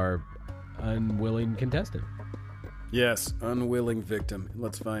unwilling contestant. Yes, unwilling victim.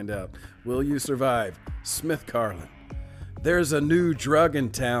 Let's find out. Will you survive? Smith Carlin. There's a new drug in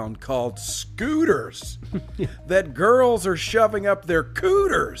town called scooters that girls are shoving up their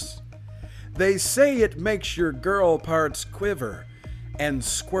cooters. They say it makes your girl parts quiver and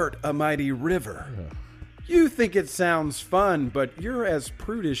squirt a mighty river. You think it sounds fun, but you're as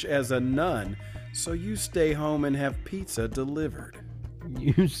prudish as a nun, so you stay home and have pizza delivered.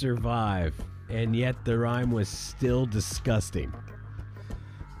 You survive, and yet the rhyme was still disgusting.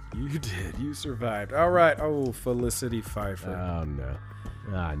 You did. You survived. All right. Oh, Felicity Pfeiffer. Oh, no.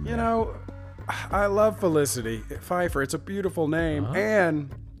 Ah, no. You know, I love Felicity Pfeiffer. It's a beautiful name,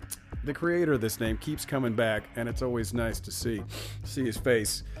 and the creator of this name keeps coming back, and it's always nice to see his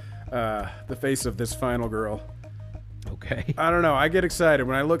face, the face of this final girl. Okay. I don't know. I get excited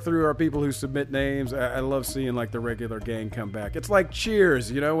when I look through our people who submit names. I love seeing like the regular gang come back. It's like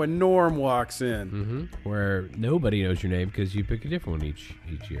Cheers, you know, when Norm walks in. Mm-hmm. Where nobody knows your name because you pick a different one each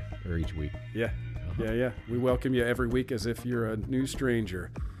year or each week. Yeah. Yeah. We welcome you every week as if you're a new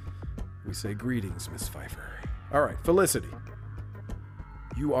stranger. We say greetings, Miss Pfeiffer. All right, Felicity.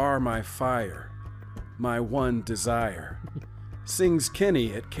 You are my fire, my one desire. Sings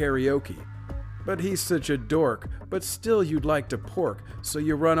Kenny at karaoke. But he's such a dork, but still you'd like to pork, so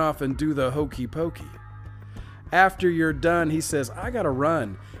you run off and do the hokey pokey. After you're done, he says, I gotta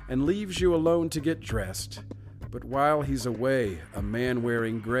run, and leaves you alone to get dressed. But while he's away, a man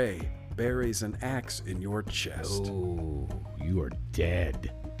wearing gray buries an axe in your chest. Oh, you are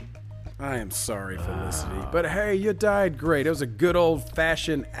dead. I am sorry, Felicity, but hey, you died great. It was a good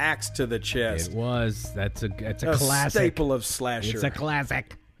old-fashioned axe to the chest. It was. That's a a classic. staple of slasher. It's a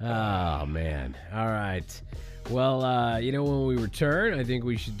classic. Oh, man. All right. Well, when we return, I think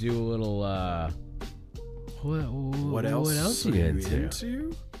we should do a little, What else are you are you into?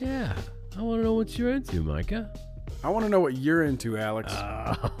 into? Yeah. I want to know what you're into, Micah. I want to know what you're into, Alex.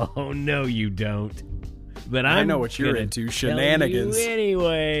 Oh, no, you don't. But I know what you're into, shenanigans. Tell you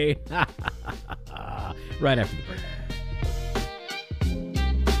anyway. Right after the break.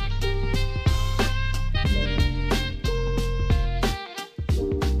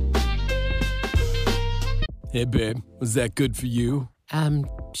 Hey, babe, was that good for you?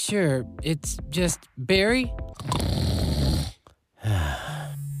 Sure. It's just Barry?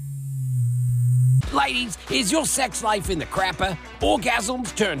 Ladies, is your sex life in the crapper?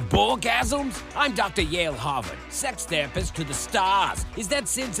 Orgasms turned borgasms? I'm Dr. Yale Harvard, sex therapist to the stars. Is that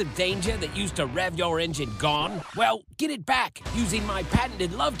sense of danger that used to rev your engine gone? Well, get it back using my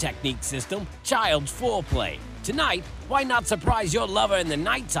patented love technique system, Child's Foreplay. Tonight, why not surprise your lover in the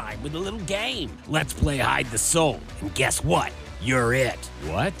nighttime with a little game? Let's play hide the soul, and guess what? You're it.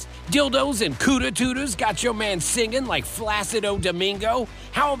 What? Dildos and cooter tooters got your man singing like Flacido Domingo?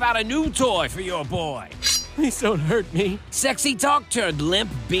 How about a new toy for your boy? Please don't hurt me. Sexy talk turned limp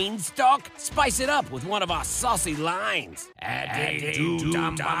beanstalk? Spice it up with one of our saucy lines. Dambala,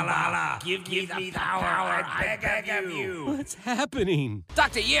 give me the power, I beg of you. What's happening?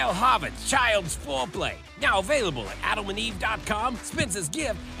 Dr. Yale Harvard's Child's Foreplay. Now available at adamandeve.com, Spencer's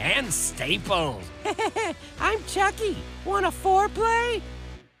Gift, and Staples. I'm Chucky. Want a foreplay?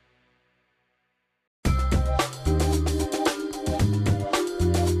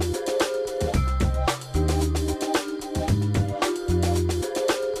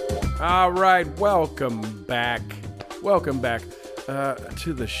 All right, welcome back. Welcome back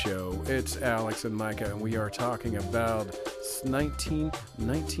to the show. It's Alex and Micah, and we are talking about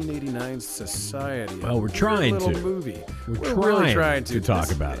 1989 Society. Well, we're trying little to. We're really trying to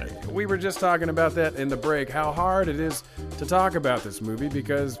talk about it. We were just talking about that in the break, how hard it is to talk about this movie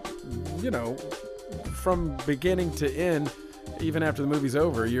because, from beginning to end, even after the movie's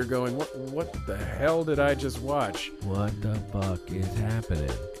over, you're going, what the hell did I just watch? What the fuck is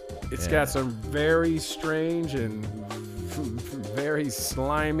happening? It's got some very strange and very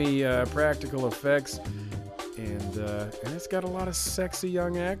slimy practical effects, and it's got a lot of sexy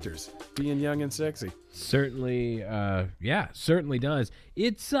young actors being young and sexy. Certainly, certainly does.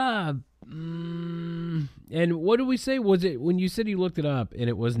 It's and what did we say? Was it when you said you looked it up and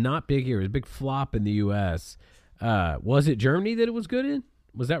it was not big here? It was a big flop in the U.S. Was it Germany that it was good in?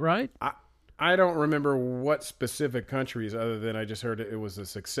 Was that right? I don't remember what specific countries, other than I just heard it was a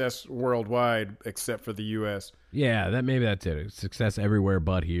success worldwide, except for the U.S. Yeah, maybe that's it. Success everywhere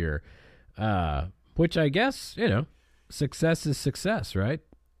but here. Which I guess, success is success, right?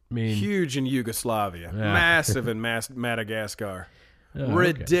 I mean, huge in Yugoslavia, massive in Madagascar, okay.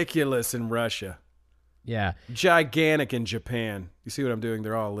 Ridiculous in Russia. Yeah. Gigantic in Japan. You see what I'm doing?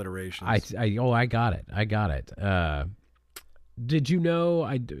 They're all alliterations. I got it. Did you know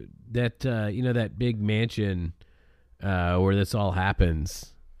that that big mansion where this all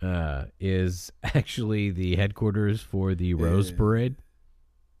happens, is actually the headquarters for the Rose Parade.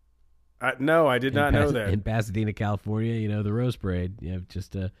 No, I did not know that. In Pasadena, California, you know, the Rose Parade. You have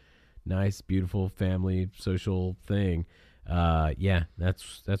just a nice, beautiful family social thing. Yeah,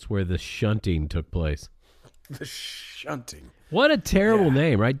 that's where the shunting took place. The shunting. What a terrible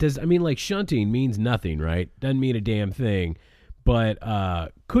name, right? Shunting means nothing, right? Doesn't mean a damn thing, but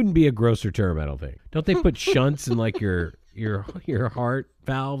couldn't be a grosser term, I don't think. Don't they put shunts in like your heart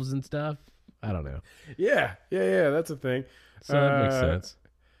valves and stuff? I don't know. Yeah, that's a thing. So that makes sense.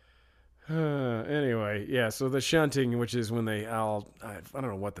 Anyway, yeah, so the shunting, which is when I don't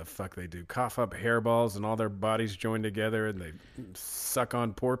know what the fuck they do, cough up hairballs and all their bodies join together and they suck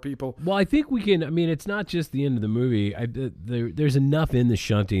on poor people. Well, I think we can, it's not just the end of the movie. There's enough in the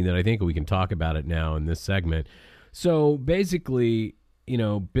shunting that I think we can talk about it now in this segment. So basically, you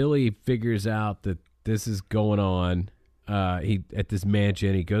know, Billy figures out that this is going on at this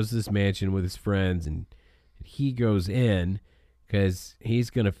mansion. He goes to this mansion with his friends and he goes in because he's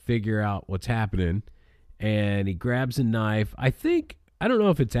going to figure out what's happening, and he grabs a knife. I don't know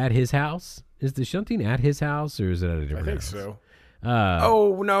if it's at his house. Is the shunting at his house, or is it at a different house? I think so.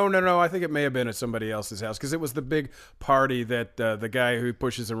 No. I think it may have been at somebody else's house, because it was the big party that the guy who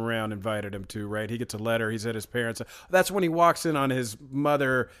pushes him around invited him to, right? He gets a letter. He's at his parents'. That's when he walks in on his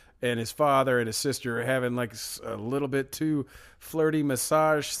mother and his father and his sister having like a little bit too flirty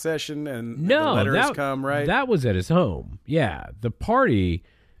massage session, and the letters come, right? That was at his home. Yeah, the party.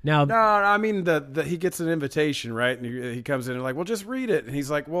 Now, no, I mean he gets an invitation, right? And he comes in and like, well, just read it. And he's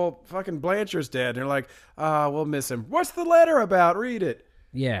like, well, fucking Blancher's dead. And they're like, we'll miss him. What's the letter about? Read it.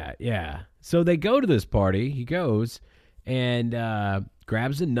 Yeah. So they go to this party. He goes and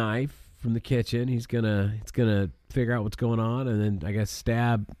grabs a knife from the kitchen. He's gonna figure out what's going on, and then I guess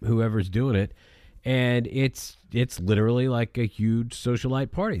stab whoever's doing it. And it's literally like a huge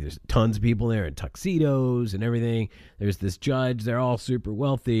socialite party. There's tons of people there in tuxedos and everything. There's this judge. They're all super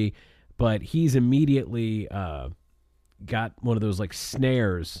wealthy, but he's immediately got one of those like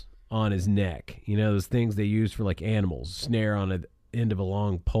snares on his neck. You know, those things they use for like animals. Snare on the end of a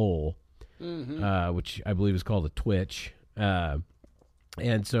long pole, which I believe is called a twitch.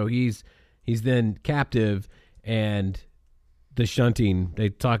 And so he's then captive, and the shunting, they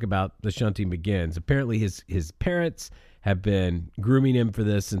talk about the shunting begins. Apparently his parents have been grooming him for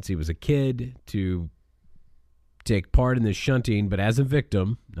this since he was a kid to take part in this shunting, but as a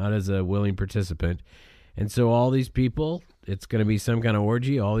victim, not as a willing participant. And so all these people, it's going to be some kind of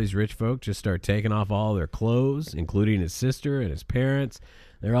orgy. All these rich folk just start taking off all their clothes, including his sister and his parents.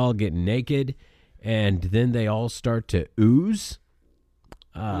 They're all getting naked, and then they all start to ooze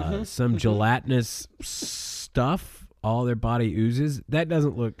some gelatinous stuff. All their body oozes. That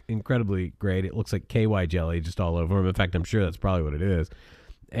doesn't look incredibly great. It looks like KY jelly just all over them. In fact, I'm sure that's probably what it is.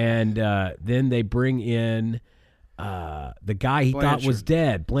 And then they bring in the guy he thought was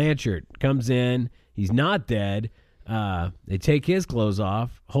dead. Blanchard comes in. He's not dead. They take his clothes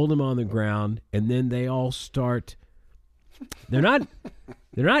off, hold him on the ground, and then they all start. They're not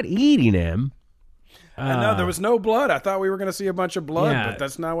eating him. I know there was no blood. I thought we were going to see a bunch of blood, but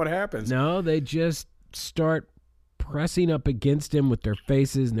that's not what happens. No, they just start pressing up against him with their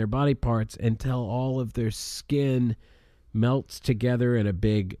faces and their body parts until all of their skin melts together in a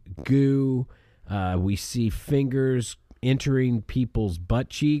big goo. We see fingers entering people's butt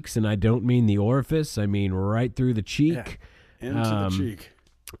cheeks, and I don't mean the orifice. I mean right through the cheek. Yeah, into the cheek.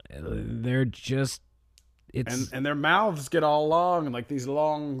 They're just... And their mouths get all long, and like these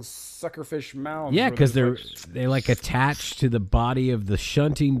long suckerfish mouths. Yeah, because they like attach to the body of the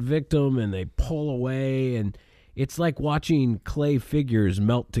shunting victim, and they pull away, and it's like watching clay figures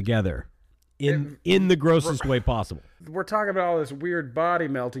melt together in the grossest way possible. We're talking about all this weird body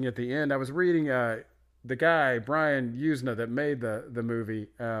melting at the end. I was reading the guy, Brian Usna, that made the movie.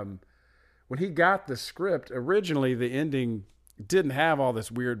 When he got the script, originally the ending didn't have all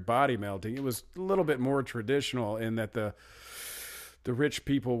this weird body melting. It was a little bit more traditional in that the rich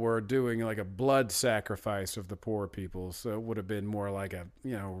people were doing like a blood sacrifice of the poor people. So it would have been more like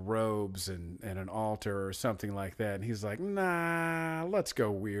robes and an altar or something like that. And he's like, nah, let's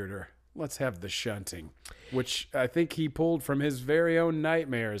go weirder. Let's have the shunting, which I think he pulled from his very own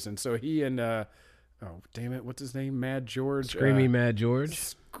nightmares. And so he and, what's his name? Mad George? Screaming Mad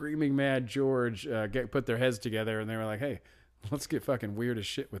George, put their heads together, and they were like, hey, let's get fucking weird as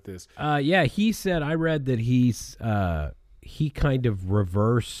shit with this. Yeah, he said, I read that he kind of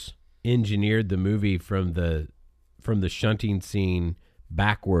reverse engineered the movie from the shunting scene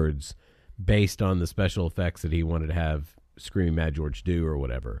backwards based on the special effects that he wanted to have Screaming Mad George do or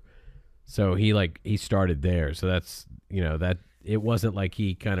whatever. So he started there. So that's, that it wasn't like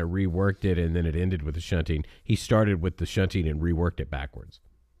he kind of reworked it and then it ended with the shunting. He started with the shunting and reworked it backwards.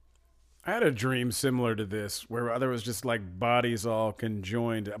 I had a dream similar to this where there was just like bodies all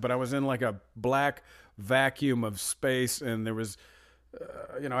conjoined, but I was in like a black vacuum of space, and there was,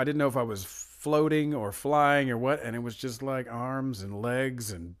 I didn't know if I was floating or flying or what, and it was just like arms and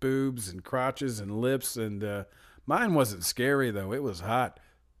legs and boobs and crotches and lips, and mine wasn't scary though. It was hot.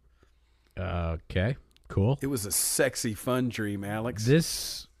 Okay, cool. It was a sexy, fun dream,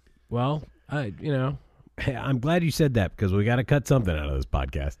 Alex. I'm glad you said that because we got to cut something out of this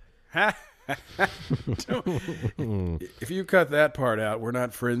podcast. If you cut that part out, we're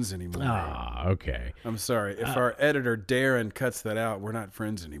not friends anymore. Okay. I'm sorry. If our editor, Darren, cuts that out, we're not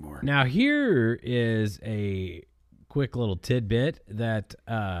friends anymore. Now, here is a quick little tidbit that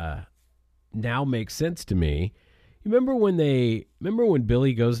now makes sense to me. You remember when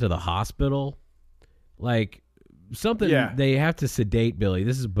Billy goes to the hospital? Like, they have to sedate Billy.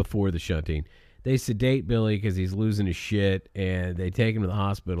 This is before the shunting. They sedate Billy because he's losing his shit, and they take him to the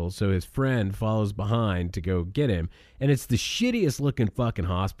hospital. So his friend follows behind to go get him, and it's the shittiest looking fucking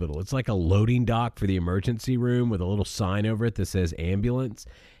hospital. It's like a loading dock for the emergency room with a little sign over it that says ambulance.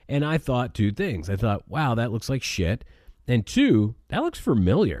 And I thought two things. I thought, wow, that looks like shit. And two, that looks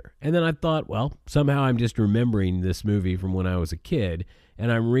familiar. And then I thought, well, somehow I'm just remembering this movie from when I was a kid,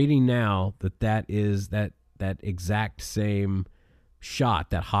 and I'm reading now that is that exact same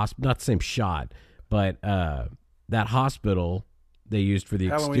shot, not the same shot, but that hospital they used for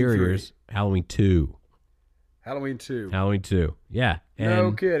the exteriors. Halloween 2. Halloween 2. Yeah.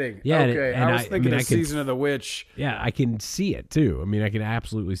 No kidding. Yeah. Okay. I was thinking of Season of the Witch. Yeah, I can see it too. I mean, I can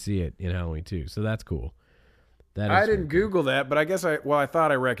absolutely see it in Halloween 2. So that's cool. I didn't Google that, but I guess I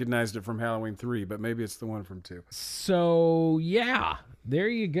thought I recognized it from Halloween 3, but maybe it's the one from 2. So, yeah, there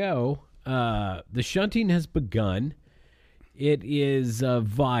you go. The shunting has begun. It is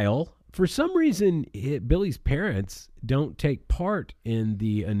vile. For some reason, Billy's parents don't take part in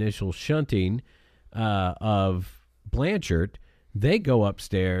the initial shunting of Blanchard. They go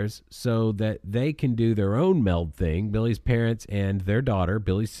upstairs so that they can do their own meld thing. Billy's parents and their daughter,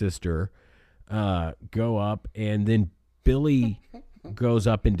 Billy's sister, go up, and then Billy goes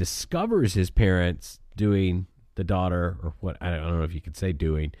up and discovers his parents doing the daughter, or what, I don't know if you could say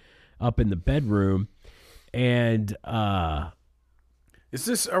doing, up in the bedroom. And are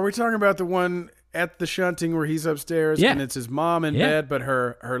we talking about the one at the shunting where he's upstairs? Yeah. And it's his mom in bed, but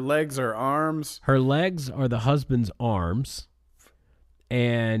her legs are arms? Her legs are the husband's arms.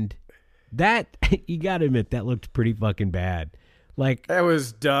 And that, you gotta admit, that looked pretty fucking bad. Like, that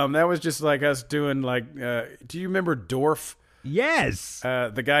was dumb. That was just like us doing like, do you remember Dorf? Yes.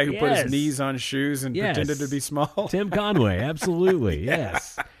 The guy who put his knees on shoes and pretended to be small? Tim Conway, absolutely.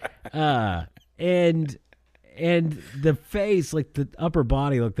 Yes. And the face, like the upper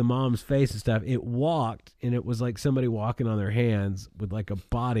body, like the mom's face and stuff, it walked, and it was like somebody walking on their hands with like a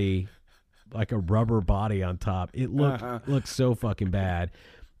body, like a rubber body on top. It looked so fucking bad.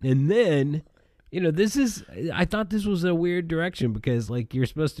 And then, I thought this was a weird direction because like you're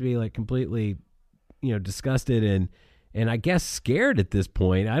supposed to be like completely, disgusted and I guess scared at this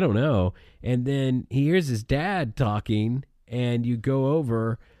point. I don't know. And then he hears his dad talking, and you go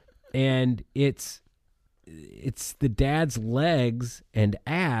over, and it's the dad's legs and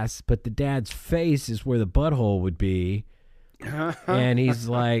ass, but the dad's face is where the butthole would be. And he's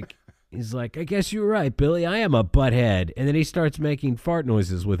like, I guess you were right, Billy. I am a butthead. And then he starts making fart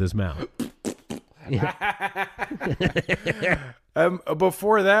noises with his mouth.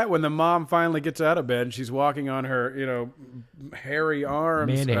 Before that, when the mom finally gets out of bed and she's walking on her, hairy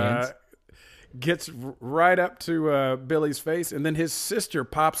arms, man hands, gets right up to Billy's face, and then his sister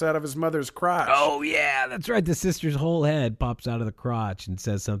pops out of his mother's crotch. Oh, yeah, that's right. The sister's whole head pops out of the crotch and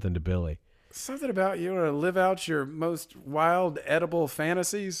says something to Billy. Something about you want to live out your most wild edible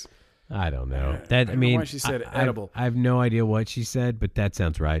fantasies? I don't know. I don't know why she said edible. I have no idea what she said, but that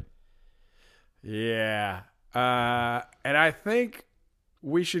sounds right. Yeah. And I think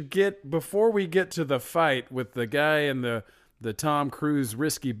we should before we get to the fight with the guy in the Tom Cruise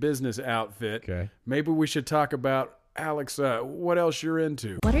risky business outfit, maybe we should talk about, Alex, what else you're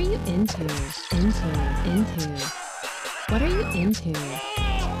into. What are you into? What are you into?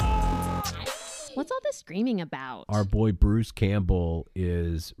 What's all this screaming about? Our boy Bruce Campbell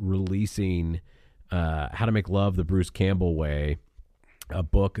is releasing How to Make Love the Bruce Campbell Way, a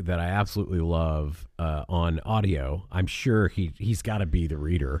book that I absolutely love on audio. I'm sure he's got to be the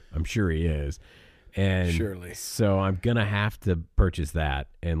reader. I'm sure he is. And surely. So I'm going to have to purchase that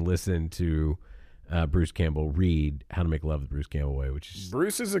and listen to Bruce Campbell read How to Make Love the Bruce Campbell Way, which is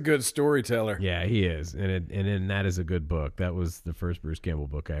Bruce is a good storyteller. yeah, he is, and that is a good book. That was the first Bruce Campbell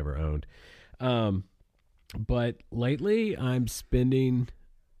book I ever owned. But lately, I'm spending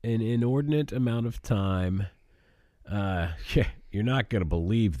an inordinate amount of time. You're not going to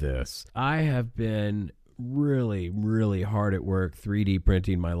believe this. I have been really, really hard at work 3D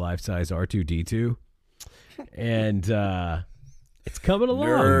printing my life-size R2-D2. And it's coming along,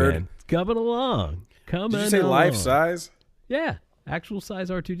 Nerd. man. It's coming along. Did you say life size? Yeah, actual size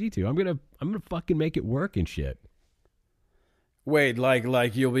R2-D2. I'm gonna fucking make it work and shit. Wait,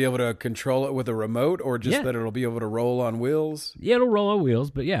 like you'll be able to control it with a remote, or just that it'll be able to roll on wheels? Yeah, it'll roll on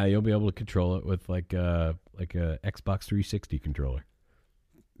wheels, but yeah, you'll be able to control it with like a Xbox 360 controller.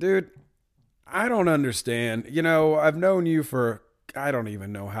 Dude, I don't understand. You know, I've known you for I don't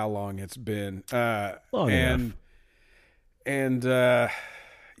even know how long it's been. Long enough. And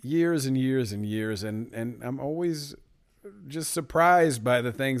years and years and years, and I'm always just surprised by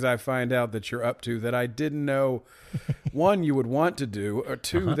the things I find out that you're up to that I didn't know, one, you would want to do, or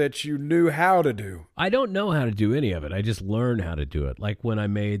two, that you knew how to do. I don't know how to do any of it. I just learned how to do it. Like when I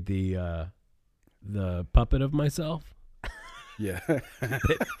made the puppet of myself. Yeah.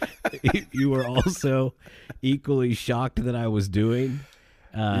 You were also equally shocked that I was doing.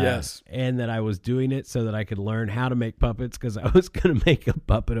 Yes. And that I was doing it so that I could learn how to make puppets, because I was going to make a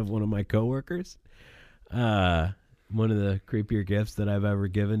puppet of one of my coworkers. One of the creepier gifts that I've ever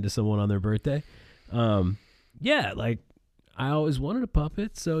given to someone on their birthday. Yeah, like I always wanted a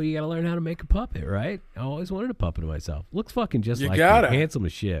puppet, so you got to learn how to make a puppet, right? I always wanted a puppet of myself. Looks fucking just like me. Handsome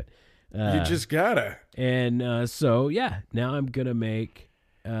as shit. You just gotta. And so yeah, now I'm gonna make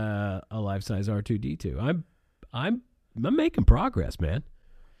a life-size R2-D2. I'm making progress, man.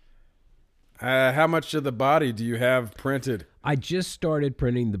 How much of the body do you have printed? I just started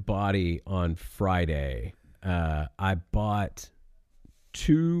printing the body on Friday. I bought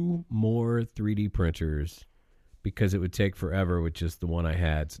 2 more 3D printers because it would take forever with just the one I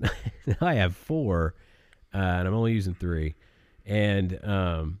had. So now I have 4, and I'm only using 3. And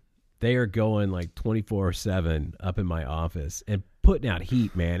they are going like 24/7 up in my office and putting out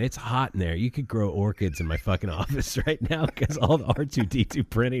heat, man. It's hot in there. You could grow orchids in my fucking office right now because all the R2-D2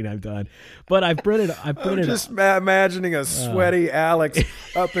 printing I've done. But I printed. I'm just imagining a sweaty Alex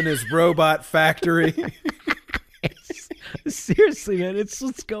up in his robot factory. Seriously, man, it's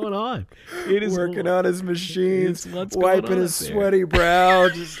what's going on. It is working on his machines, wiping his there. sweaty brow,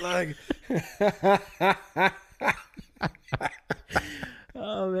 just like.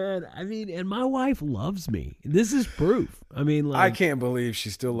 Oh man, I mean, and my wife loves me. This is proof. I mean, like, I can't believe she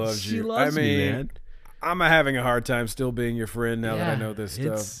still loves you. She loves me, man. I'm having a hard time still being your friend now that I know this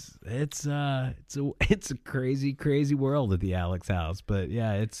stuff. It's a crazy, crazy world at the Alex house, but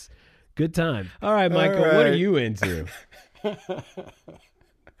yeah, it's good time. All right, Michael, what are you into?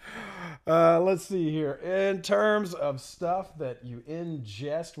 Let's see here. In terms of stuff that you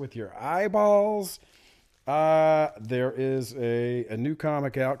ingest with your eyeballs, there is a new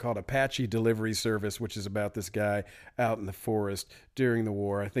comic out called Apache Delivery Service, which is about this guy out in the forest during the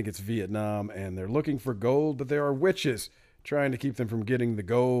war. I think it's Vietnam, and they're looking for gold, but there are witches trying to keep them from getting the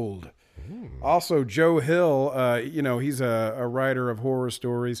gold. Also, Joe Hill, he's a writer of horror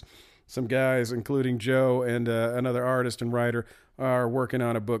stories. Some guys, including Joe and another artist and writer, are working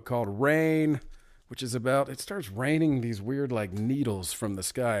on a book called Rain, which is about, it starts raining these weird like needles from the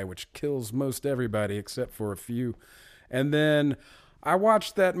sky, which kills most everybody except for a few. And then I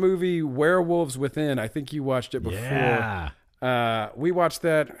watched that movie Werewolves Within. I think you watched it before. Yeah. We watched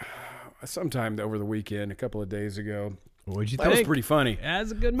that sometime over the weekend, a couple of days ago. What'd you think? That was pretty funny.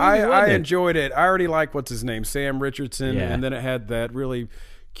 That's a good movie. I enjoyed it. I already like what's his name, Sam Richardson, Yeah. and then it had that really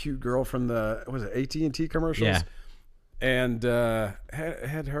cute girl from the AT&T commercials. Yeah. And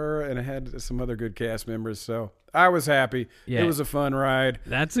had her, and it had some other good cast members. So I was happy. Yeah. It was a fun ride.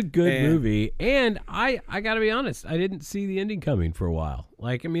 That's a good movie. And I got to be honest, I didn't see the ending coming for a while.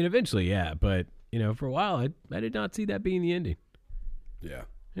 Like, I mean, eventually, yeah. But, for a while, I did not see that being the ending. Yeah.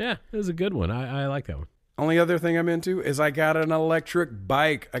 Yeah, it was a good one. I like that one. Only other thing I'm into is I got an electric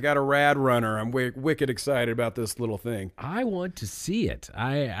bike. I got a Rad Runner. I'm wicked excited about this little thing. I want to see it.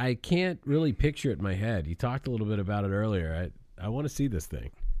 I can't really picture it in my head. You talked a little bit about it earlier. I want to see this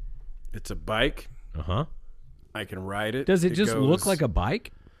thing. It's a bike. Uh-huh. I can ride it. Does it just look like a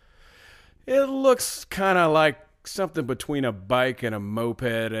bike? It looks kind of like something between a bike and a moped,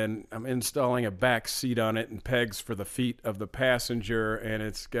 and I'm installing a back seat on it and pegs for the feet of the passenger, and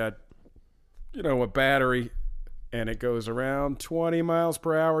it's got, a battery and it goes around 20 miles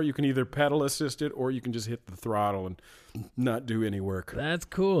per hour. You can either pedal assist it, or you can just hit the throttle and not do any work. That's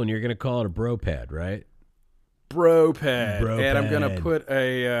cool. And you're going to call it a bro pad, right? Bro pad. Bro and I'm going pad. to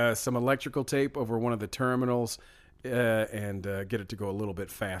put some electrical tape over one of the terminals and get it to go a little bit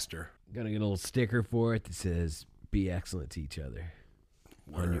faster. Going to get a little sticker for it that says, be excellent to each other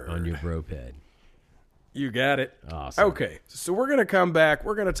on your bro pad. You got it. Awesome. Okay, so we're going to come back.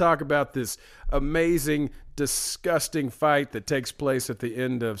 We're going to talk about this amazing, disgusting fight that takes place at the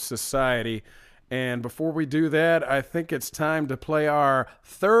end of society. And before we do that, I think it's time to play our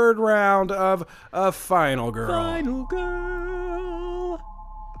third round of a Final Girl. Final girl.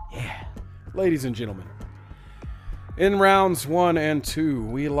 Yeah. Ladies and gentlemen, in rounds 1 and 2,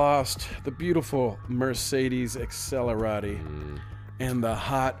 we lost the beautiful Mercedes Accelerati and the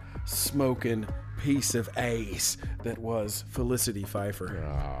hot, smoking piece of ace that was Felicity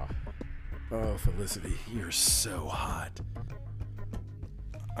Pfeiffer. Oh, Felicity, you're so hot.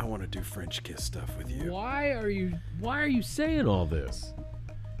 I want to do French kiss stuff with you. Why are you saying all this?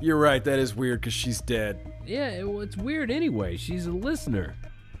 You're right, that is weird because she's dead. Yeah, it's weird anyway. She's a listener.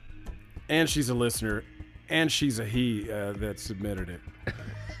 And she's a listener. And she's a he that submitted it.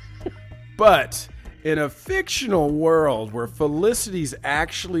 But in a fictional world where Felicity's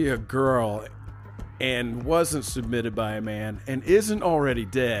actually a girl and wasn't submitted by a man and isn't already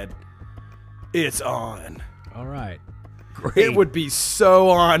dead, it's on. All right. Great. It would be so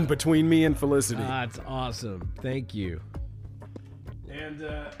on between me and Felicity. That's awesome. Thank you. And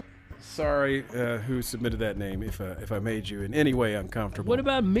sorry who submitted that name if I made you in any way uncomfortable. What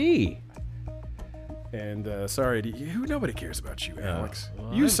about me? And sorry to you. Nobody cares about you, Alex.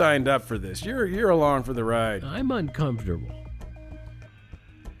 well, You signed up for this. You're along for the ride. I'm uncomfortable.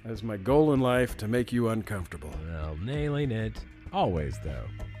 That's my goal in life, to make you uncomfortable. Well, nailing it. Always, though.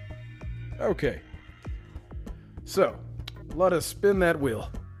 Okay. So, let us spin that wheel,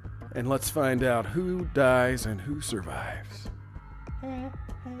 and let's find out who dies and who survives.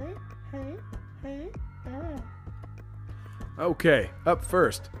 Okay, up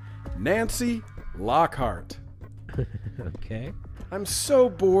first, Nancy Lockhart. Okay. I'm so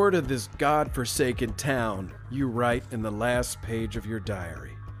bored of this godforsaken town, you write in the last page of your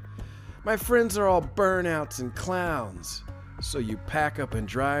diary. My friends are all burnouts and clowns, so you pack up and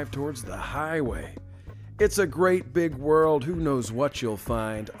drive towards the highway. It's a great big world, who knows what you'll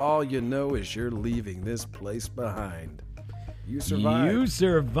find. All you know is you're leaving this place behind. You survived. You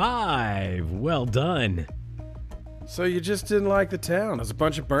survive. Well done. So you just didn't like the town. It was a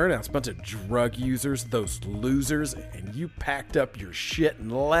bunch of burnouts, a bunch of drug users, those losers, and you packed up your shit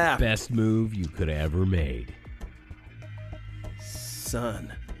and left. Best move you could have ever made.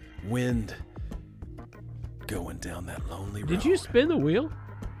 Sun, wind, going down that lonely road. Did you spin the wheel?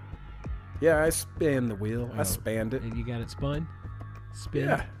 Yeah, I spanned the wheel. I spanned it. And you got it spun? Spin?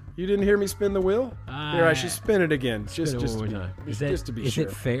 Yeah. You didn't hear me spin the wheel? Here, I should spin it again. Just Spin it to one be, more time. just to be sure.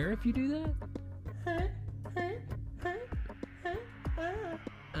 Is it fair if you do that?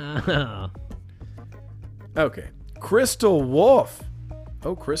 Oh. Okay. Crystal Wolf.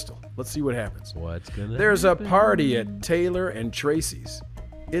 Oh, Crystal. Let's see what happens. What's gonna There's a happen? party at Taylor and Tracy's.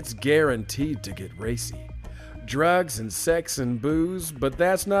 It's guaranteed to get racy. Drugs and sex and booze, but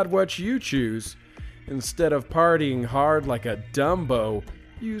that's not what you choose. Instead of partying hard like a Dumbo,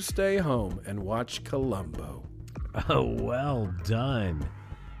 you stay home and watch Columbo. Oh, well done.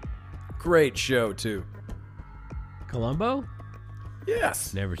 Great show, too. Columbo?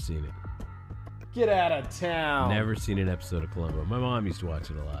 Yes. Never seen it. Get out of town. Never seen an episode of Columbo. My mom used to watch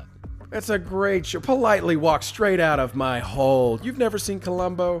it a lot. That's a great show. Politely walk straight out of my hole. You've never seen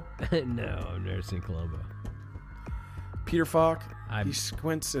Columbo? No, I've never seen Columbo. Peter Falk? I He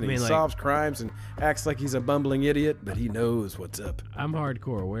squints and mean, he like- solves crimes and acts like he's a bumbling idiot, but he knows what's up. I'm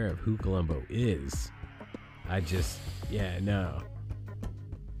hardcore aware of who Columbo is. No.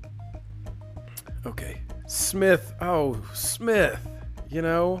 Okay. Smith. Oh, Smith. You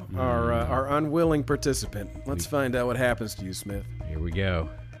know, our unwilling participant. Let's find out what happens to you, Smith. Here we go.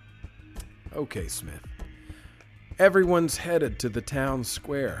 Okay, Smith. Everyone's headed to the town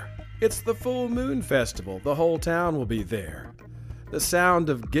square. It's the full moon festival. The whole town will be there. The sound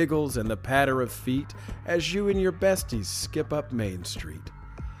of giggles and the patter of feet as you and your besties skip up Main Street.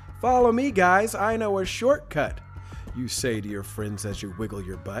 Follow me, guys. I know a shortcut, you say to your friends as you wiggle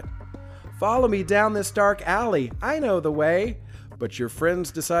your butt. Follow me down this dark alley. I know the way. But your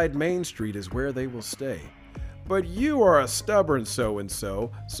friends decide Main Street is where they will stay. But you are a stubborn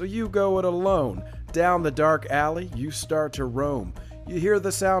so-and-so, so you go it alone. Down the dark alley, you start to roam. You hear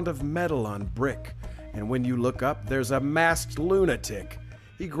the sound of metal on brick. And when you look up, there's a masked lunatic.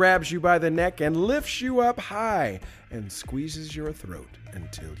 He grabs you by the neck and lifts you up high and squeezes your throat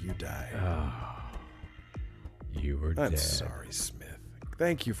until you die. You were dead. I'm sorry, Smith.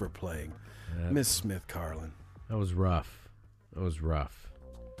 Thank you for playing. Miss Smith Carlin. That was rough.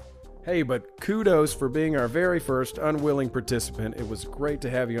 Hey, but kudos for being our very first unwilling participant. It was great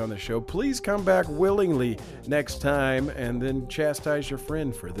to have you on the show. Please come back willingly next time and then chastise your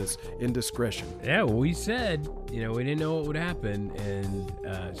friend for this indiscretion. Yeah, well, we said, we didn't know what would happen, and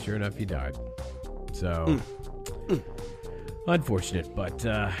sure enough, he died. So, unfortunate, but,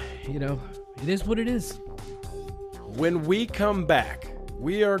 it is what it is. When we come back,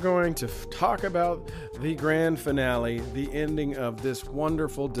 we are going to talk about the grand finale, the ending of this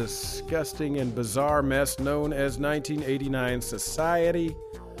wonderful, disgusting, and bizarre mess known as 1989 Society.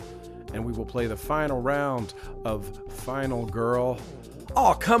 And we will play the final round of Final Girl.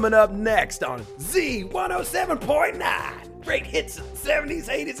 All coming up next on Z107.9. Great hits of the 70s,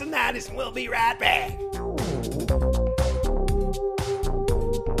 80s, and 90s, and we'll be right back.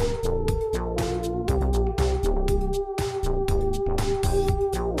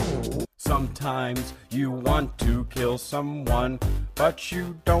 Sometimes you want to kill someone, but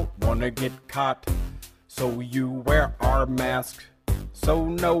you don't want to get caught. So you wear our mask, so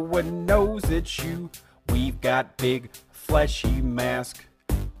no one knows it's you. We've got big fleshy masks.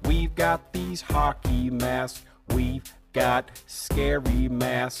 We've got these hockey masks. We've got scary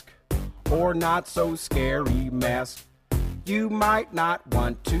mask, or not so scary mask. You might not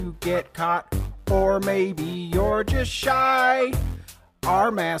want to get caught, or maybe you're just shy.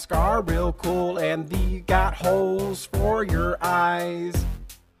 Our masks are real cool and they got holes for your eyes,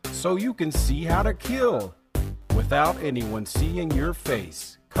 so you can see how to kill without anyone seeing your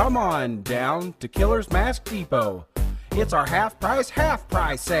face. Come on down to Killer's Mask Depot. It's our half price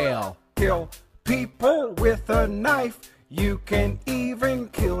sale. Kill people with a knife. You can even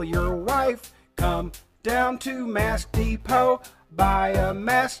kill your wife. Come down to Mask Depot. Buy a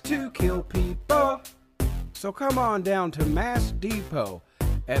mask to kill people. So come on down to Mask Depot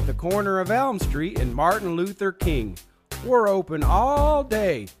at the corner of Elm Street and Martin Luther King. We're open all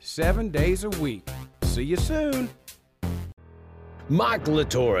day, 7 days a week. See you soon. Mike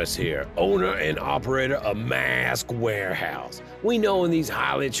Latoris here, owner and operator of Mask Warehouse. We know in these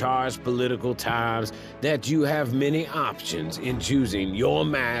highly charged political times that you have many options in choosing your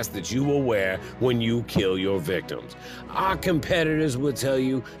mask that you will wear when you kill your victims. Our competitors will tell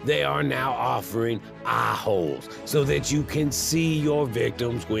you they are now offering eye holes so that you can see your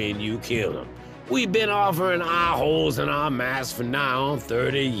victims when you kill them. We've been offering eye holes in our masks for now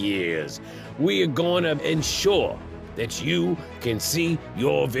 30 years. We are going to ensure that you can see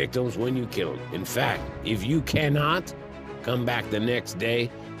your victims when you kill them. In fact, if you cannot, come back the next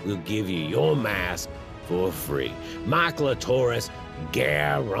day, we'll give you your mask for free. Mike Latoris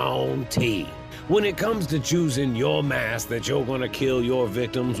guarantee. When it comes to choosing your mask that you're gonna kill your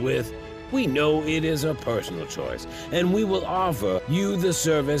victims with, we know it is a personal choice, and we will offer you the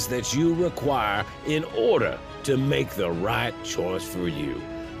service that you require in order to make the right choice for you.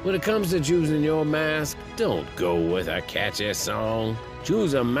 When it comes to choosing your mask, don't go with a catchy song.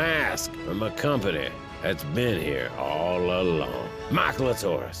 Choose a mask from a company that's been here all along. Mike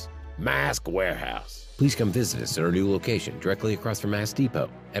Latoris, Mask Warehouse. Please come visit us at our new location directly across from Mask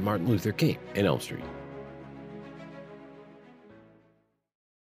Depot at Martin Luther King in Elm Street.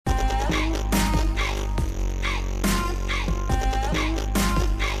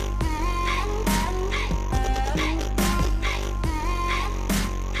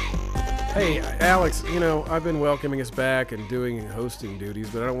 Hey, Alex, I've been welcoming us back and doing hosting duties,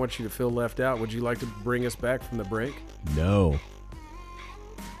 but I don't want you to feel left out. Would you like to bring us back from the break? No.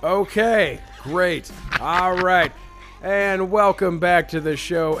 Okay, great. All right. And welcome back to the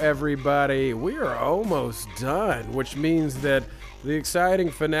show, everybody. We are almost done, which means that the exciting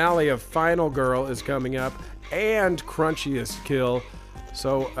finale of Final Girl is coming up and Crunchiest Kill.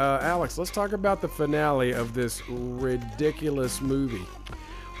 So, Alex, let's talk about the finale of this ridiculous movie.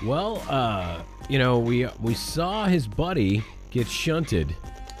 Well, we saw his buddy get shunted.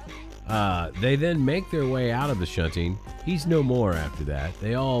 They then make their way out of the shunting. He's no more after that.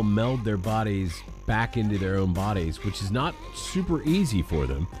 They all meld their bodies back into their own bodies, which is not super easy for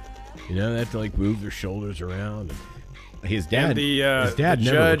them. They have to move their shoulders around. His dad, And the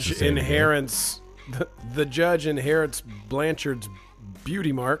judge inherits the judge inherits Blanchard's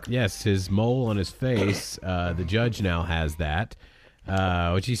beauty mark. Yes, his mole on his face. The judge now has that.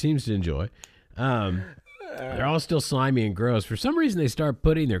 Which he seems to enjoy. They're all still slimy and gross. For some reason, they start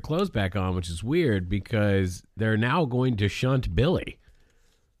putting their clothes back on, which is weird because they're now going to shunt Billy.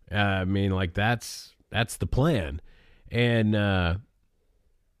 That's the plan. And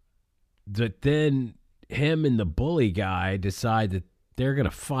But then him and the bully guy decide that they're going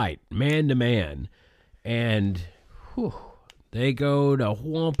to fight man to man. And they go to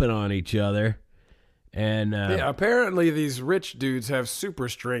whomping on each other. And yeah, apparently these rich dudes have super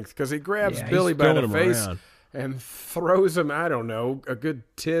strength because he grabs Yeah, Billy he's by the throwing him face around. and throws him, I don't know, a good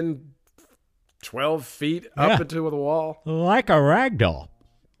 10, 12 feet up Yeah. into the wall. like a rag doll.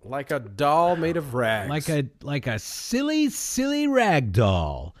 Like a doll made of rags. Like a silly rag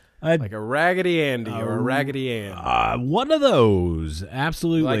doll. Like a Raggedy Andy or a Raggedy Ann. One of those.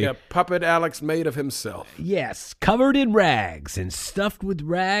 Absolutely. Like a puppet Alex made of himself. Yes, covered in rags and stuffed with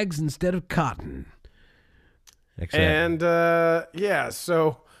rags instead of cotton. Except, And, yeah,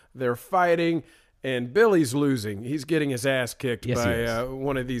 so they're fighting, and Billy's losing. He's getting his ass kicked Yes, he by is.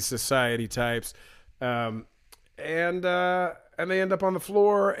 one of these society types. And they end up on the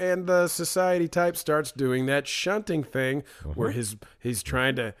floor, and the society type starts doing that shunting thing where he's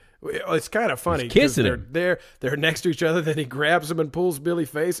trying to. It's kind of funny. He's kissing 'cause him. They're next to each other. Then he grabs him and pulls Billy's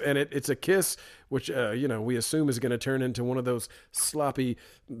face, and it's a kiss, which we assume is going to turn into one of those sloppy,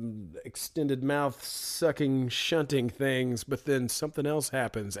 extended mouth sucking shunting things. But then something else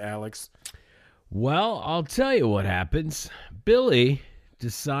happens, Alex. well, I'll tell you what happens. Billy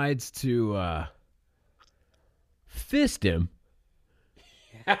decides to fist him.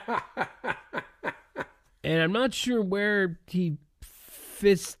 And I'm not sure where he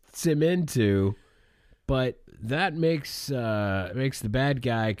fists him into, but that makes the bad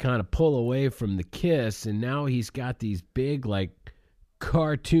guy kind of pull away from the kiss, and now he's got these big, like,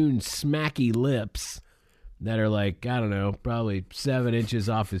 cartoon smacky lips that are like, I don't know, probably 7 inches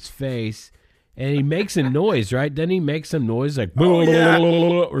off his face. And he makes a noise, right? Doesn't he make some noise like or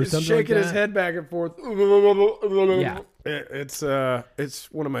He's something shaking like his that? head back and forth. Yeah.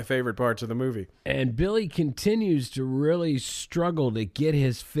 It's one of my favorite parts of the movie. And Billy continues to really struggle to get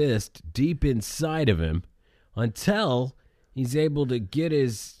his fist deep inside of him until he's able to get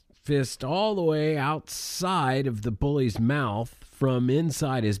his fist all the way outside of the bully's mouth from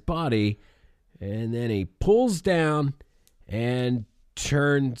inside his body. And then he pulls down and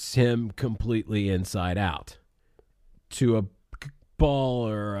turns him completely inside out to a ball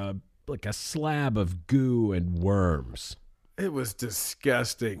or like a slab of goo and worms. It was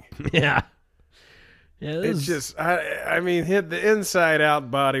disgusting. Yeah. Yeah, It's just, I mean, the inside out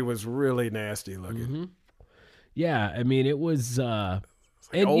body was really nasty looking. yeah, I mean, it was Like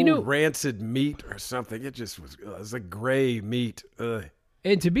and old rancid meat or something. It was like gray meat. Ugh.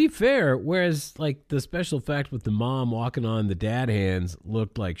 and to be fair, whereas like the special effect with the mom walking on the dad hands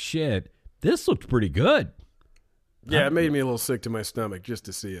looked like shit, this looked pretty good. Yeah, it made me a little sick to my stomach just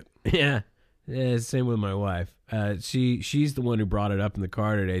to see it. Yeah. Yeah, same with my wife. She's the one who brought it up in the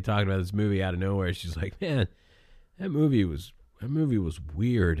car today, talking about this movie out of nowhere. She's like, "Man, that movie was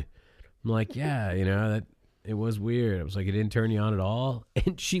weird." I'm like, "Yeah, that it was weird." I was like, "It didn't turn you on at all?"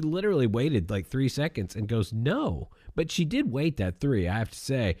 And she literally waited like 3 seconds and goes, "No," but she did wait that 3, I have to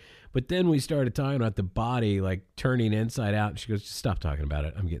say. But then we started talking about the body like turning inside out, and she goes, "Just stop talking about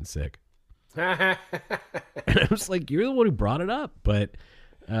it. I'm getting sick." And I was like, "You're the one who brought it up," but.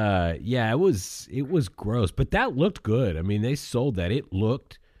 Yeah, it was gross, but that looked good. I mean, they sold that. It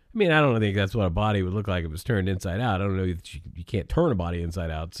looked. I mean, I don't think that's what a body would look like if it was turned inside out. I don't know if you can't turn a body inside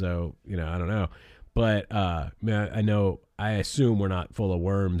out, so I don't know. But I assume we're not full of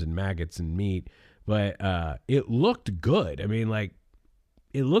worms and maggots and meat, but it looked good. I mean, like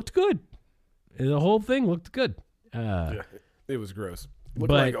it looked good. The whole thing looked good. Yeah, it was gross. Looked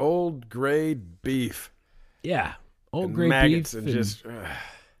but- like old gray beef. Yeah, old And gray maggots beef and just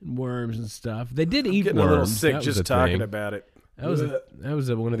worms and stuff. They did eat getting worms. a little sick That was just a talking thing. about it. That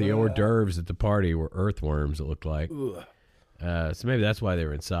was one of the hors d'oeuvres at the party were earthworms. It looked like. Ugh. So maybe that's why they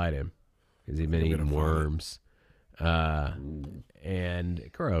were inside him, because he'd been eating worms. And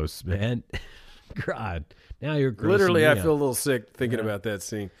gross, man. God, now you're gross. Literally, I feel a little sick thinking about that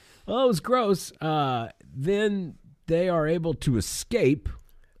scene. Oh, it was gross. Then they are able to escape.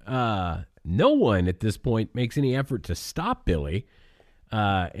 No one at this point makes any effort to stop Billy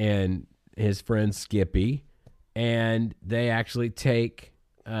and his friend Skippy, and they actually take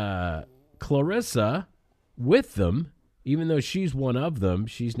Clarissa with them, even though she's one of them.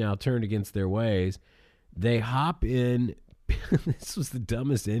 She's now turned against their ways. They hop in. This was the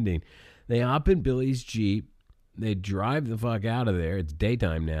dumbest ending. They hop in Billy's Jeep. They drive the fuck out of there. It's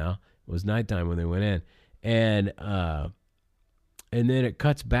daytime now. It was nighttime when they went in, and then it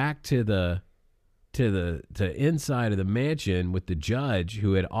cuts back to the inside of the mansion with the judge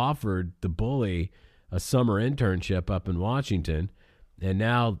who had offered the bully a summer internship up in Washington, and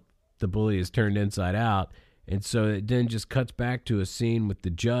now the bully is turned inside out. And so it then just cuts back to a scene with the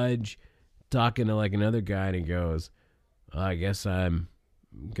judge talking to like another guy, and he goes, I guess I'm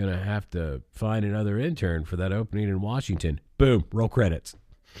gonna have to find another intern for that opening in Washington. Boom, roll credits.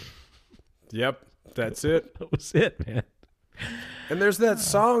 Yep, that's it. That was it, man. And there's that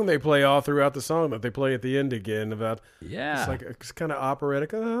song they play all throughout the song that they play at the end again about. Yeah, It's kind of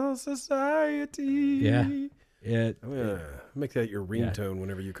operatic. Oh, society. Yeah. I'm gonna make that your ringtone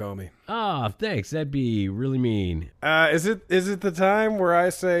whenever you call me. Oh, thanks. That'd be really mean. Is it the time where I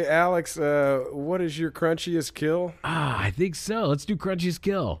say, Alex, what is your crunchiest kill? I think so. Let's do Crunchiest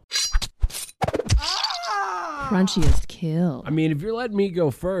Kill. Crunchiest kill. I mean, if you're letting me go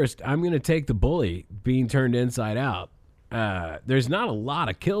first, I'm going to take the bully being turned inside out. There's not a lot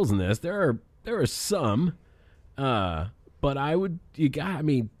of kills in this. There are some, but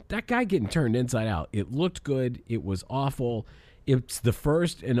that guy getting turned inside out, it looked good. It was awful. It's the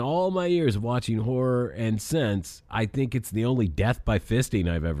first in all my years of watching horror, and since, I think it's the only death by fisting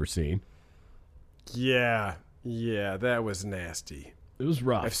I've ever seen. Yeah, that was nasty. It was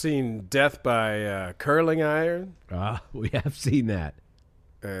rough. I've seen death by curling iron. We have seen that.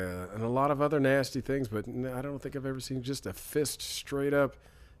 And a lot of other nasty things, but I don't think I've ever seen just a fist straight up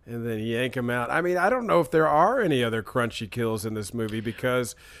and then yank him out. I mean, I don't know if there are any other crunchy kills in this movie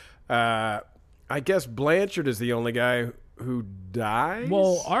because I guess Blanchard is the only guy who dies.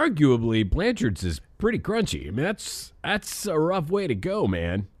 Well, arguably, Blanchard's is pretty crunchy. I mean, that's a rough way to go,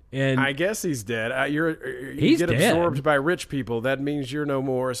 man. And I guess he's dead. You he's get dead. absorbed by rich people. That means you're no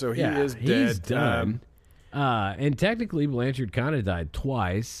more, so he is dead. He's done. And technically, Blanchard kind of died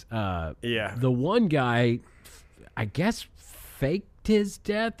twice. Yeah. The one guy, I guess, faked his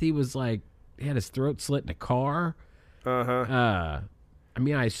death. He was like, he had his throat slit in a car. Uh-huh. I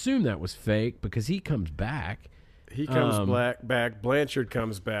mean, I assume that was fake because he comes back. He comes back. Blanchard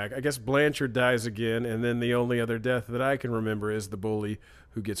comes back. I guess Blanchard dies again, and then the only other death that I can remember is the bully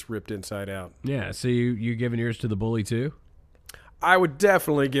who gets ripped inside out. Yeah, so you giving yours to the bully too? I would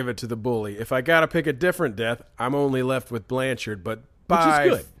definitely give it to the bully. If I got to pick a different death, I'm only left with Blanchard. But Which is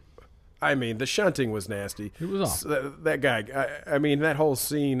good. I mean, the shunting was nasty. It was awful. That guy. I mean, that whole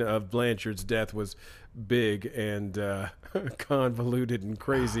scene of Blanchard's death was big and convoluted and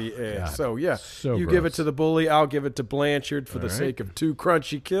crazy. So yeah, So you gross. give it to the bully. I'll give it to Blanchard for the right. sake of 2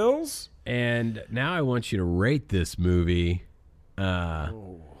 crunchy kills. And now I want you to rate this movie.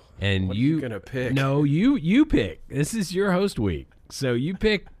 And what are you gonna pick? No, you pick. This is your host week, so you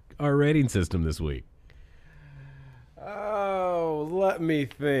pick our rating system this week. Oh, let me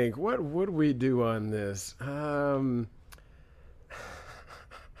think. What would we do on this? I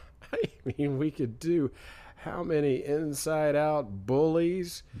mean, we could do how many inside-out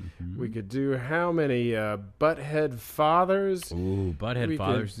bullies? We could do how many butthead fathers? Ooh, Butthead We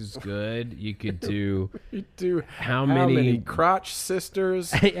Fathers could- is good. You could do We do How many- crotch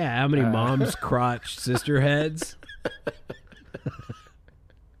sisters? yeah, how many mom's crotch sister heads?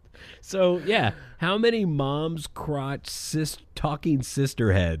 So yeah, how many mom's crotch talking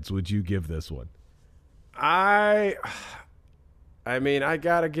sister heads would you give this one? I mean, I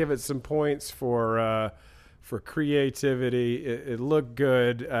gotta give it some points for creativity. It looked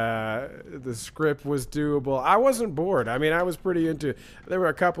good. The script was doable. I wasn't bored. I mean, I was pretty into. There were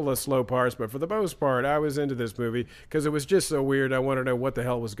a couple of slow parts, but for the most part, I was into this movie because it was just so weird. I wanted to know what the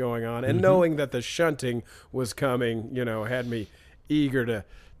hell was going on, and knowing that the shunting was coming, had me eager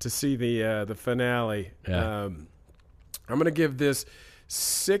to see the finale. Yeah. I'm gonna give this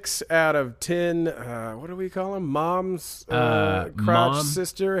 6 out of 10. What do we call them? Mom's crotch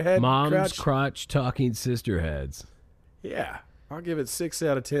sister head. Mom's crotch talking sister heads. Yeah, I'll give it 6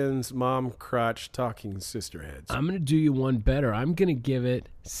 out of 10's mom crotch talking sister heads. I'm going to do you one better. I'm going to give it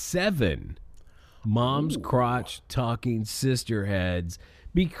 7 mom's crotch talking sister heads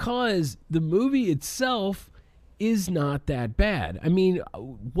because the movie itself is not that bad. I mean,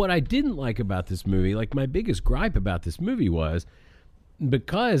 what I didn't like about this movie, like my biggest gripe about this movie was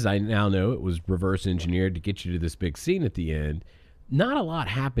because I now know it was reverse engineered to get you to this big scene at the end, not a lot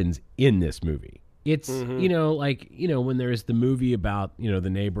happens in this movie. It's, when there's the movie about, the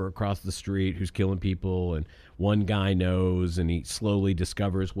neighbor across the street who's killing people and one guy knows and he slowly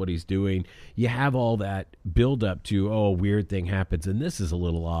discovers what he's doing. You have all that build up to, a weird thing happens and this is a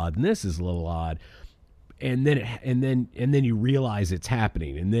little odd and this is a little odd. And then you realize it's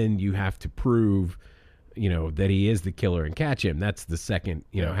happening and then you have to prove that he is the killer and catch him. That's the second,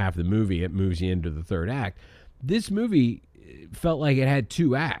 half of the movie. It moves you into the third act. This movie felt like it had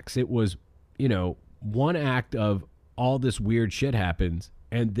 2 acts. It was, one act of all this weird shit happens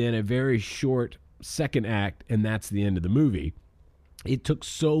and then a very short second act, and that's the end of the movie. It took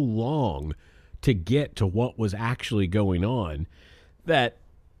so long to get to what was actually going on that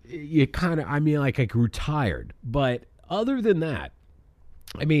you kind of, I mean, like I grew tired. But other than that,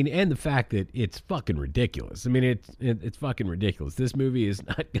 I mean, and the fact that it's fucking ridiculous. I mean, it's fucking ridiculous. This movie is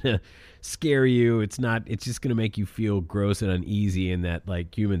not gonna scare you. It's just gonna make you feel gross and uneasy in that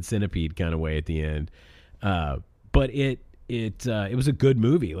like human centipede kind of way at the end. But it was a good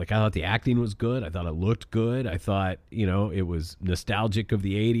movie. Like I thought the acting was good. I thought it looked good. I thought, it was nostalgic of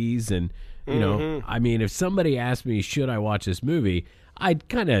the 80s. And, I mean, if somebody asked me, should I watch this movie? I'd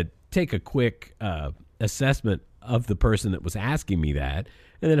kind of take a quick assessment of the person that was asking me that.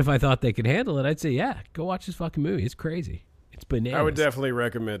 And then if I thought they could handle it, I'd say, yeah, go watch this fucking movie. It's crazy. It's bananas. I would definitely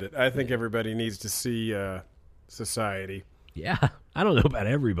recommend it. I think everybody needs to see Society. Yeah. I don't know about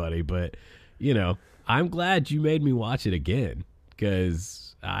everybody, but, I'm glad you made me watch it again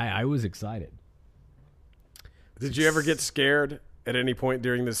because I was excited. Did you ever get scared at any point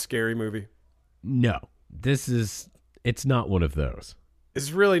during this scary movie? No. It's not one of those.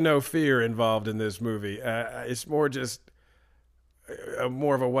 There's really no fear involved in this movie. It's more just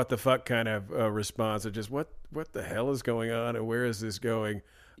more of a what the fuck kind of response of just what the hell is going on and where is this going?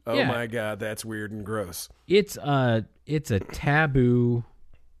 Oh yeah. My God, that's weird and gross. It's a taboo,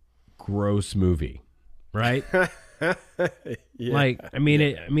 gross movie, right? Yeah. Like, I mean,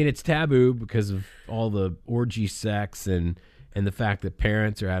 it's taboo because of all the orgy sex and the fact that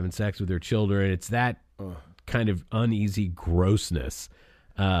parents are having sex with their children. It's that kind of uneasy grossness,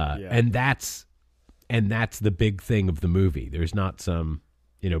 and that's the big thing of the movie. There's not some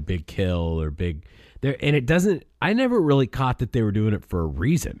big kill or big there, and it doesn't. I never really caught that they were doing it for a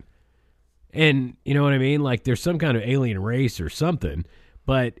reason, and you know what I mean. Like there's some kind of alien race or something.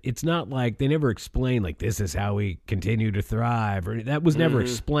 But it's not like they never explained like this is how we continue to thrive, or that was never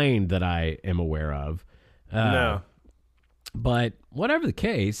explained that I am aware of. No. But whatever the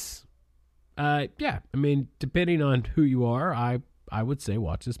case, yeah, I mean, depending on who you are, I would say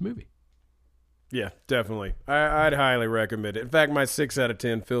watch this movie. Yeah, definitely. I'd highly recommend it. In fact, my 6 out of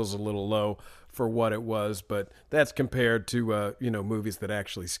 10 feels a little low for what it was, but that's compared to movies that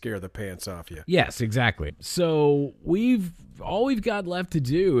actually scare the pants off you. Yes, exactly. So all we've got left to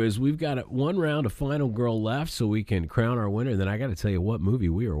do is we've got one round of Final Girl left, so we can crown our winner. And then I got to tell you what movie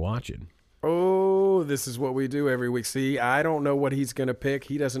we are watching. Oh, this is what we do every week. See, I don't know what he's going to pick.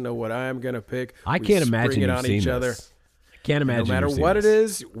 He doesn't know what I'm going to pick. I can't imagine it you've on seen each this. other. Can't imagine. No matter what it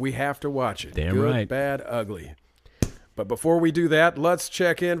is, we have to watch it. Damn Good, right. bad, ugly. But before we do that, let's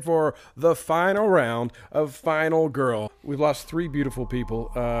check in for the final round of Final Girl. We've lost 3 beautiful people.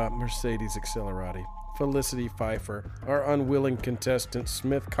 Mercedes Accelerati, Felicity Pfeiffer, our unwilling contestant,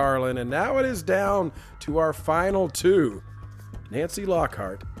 Smith Carlin, and now it is down to our final 2, Nancy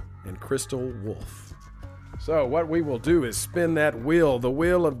Lockhart and Crystal Wolf. So what we will do is spin that wheel, the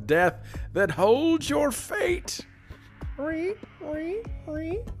wheel of death that holds your fate.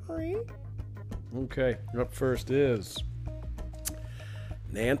 Okay, up first is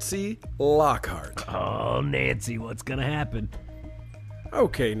Nancy Lockhart. Oh, Nancy, what's going to happen?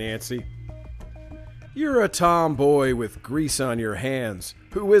 Okay, Nancy. You're a tomboy with grease on your hands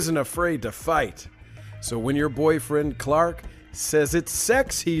who isn't afraid to fight. So when your boyfriend Clark says it's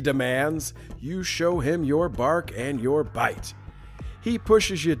sex he demands, you show him your bark and your bite. He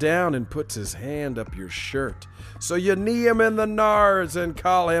pushes you down and puts his hand up your shirt, so you knee him in the nards and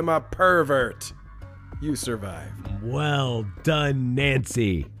call him a pervert. You survive. Well done,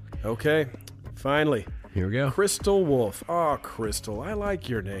 Nancy. Okay, finally. Here we go. Crystal Wolf. Oh, Crystal, I like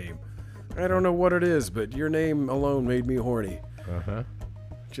your name. I don't know what it is, but your name alone made me horny. Uh-huh.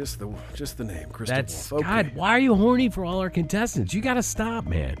 Just the name, Crystal That's Wolf. Okay. God, why are you horny for all our contestants? You got to stop,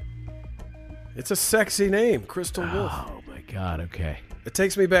 man. It's a sexy name, Crystal Wolf. Oh, my God, okay. It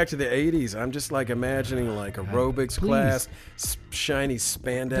takes me back to the 80s. I'm just like imagining like aerobics class, shiny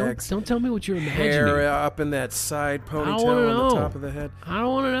spandex. Don't tell me what you're imagining. Hair up in that side ponytail on the top of the head. I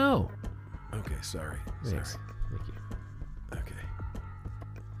don't want to know. Okay, sorry. Thanks. Sorry. Thank you. Okay.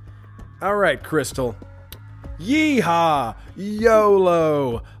 All right, Crystal. Yeehaw!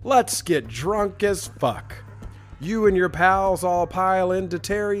 YOLO! Let's get drunk as fuck. You and your pals all pile into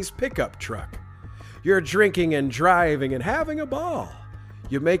Terry's pickup truck. You're drinking and driving and having a ball.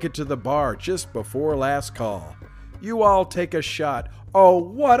 You make it to the bar just before last call. You all take a shot. Oh,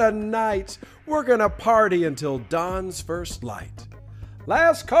 what a night! We're gonna party until dawn's first light.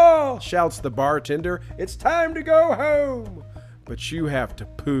 Last call, shouts the bartender. It's time to go home. But you have to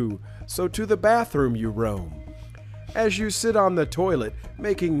poo, so to the bathroom you roam. As you sit on the toilet,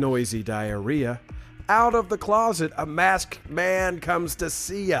 making noisy diarrhea, out of the closet a masked man comes to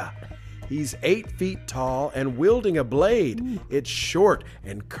see ya. He's 8 feet tall and wielding a blade. It's short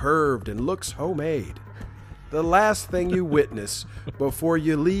and curved and looks homemade. the last thing you witness before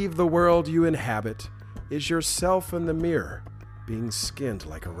you leave the world you inhabit is yourself in the mirror being skinned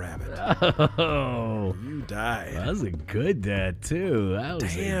like a rabbit. Oh, You died. that was a good dad too. That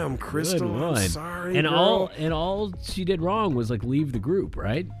was Damn, a Crystal, good I'm one. sorry, And girl. all she did wrong was like leave the group,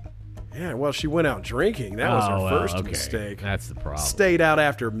 right? Yeah, well, she went out drinking. That was her well, first okay. mistake. That's the problem. Stayed out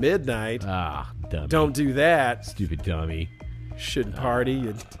after midnight. Ah, dummy. Don't do that. Stupid dummy. Shouldn't party,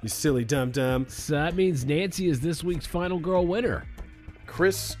 you silly dum-dum. So that means Nancy is this week's final girl winner.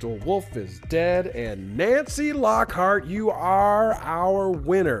 Crystal Wolf is dead, and Nancy Lockhart, you are our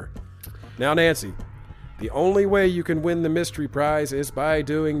winner. Now, Nancy, the only way you can win the mystery prize is by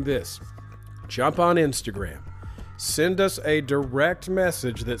doing this. Jump on Instagram. Send us a direct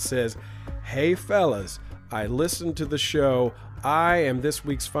message that says, "Hey fellas, I listened to the show. I am this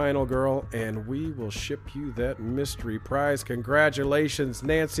week's final girl," and we will ship you that mystery prize. Congratulations,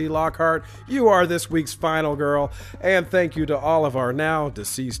 Nancy Lockhart. You are this week's final girl. And thank you to all of our now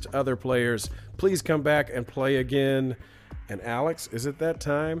deceased other players. Please come back and play again. And Alex, is it that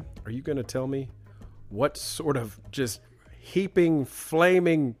time? Are you going to tell me what sort of just heaping,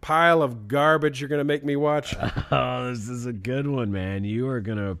 flaming pile of garbage you're going to make me watch? Oh, this is a good one, man. You are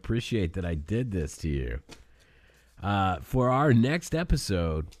going to appreciate that I did this to you. For our next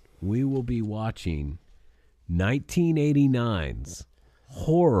episode, we will be watching 1989's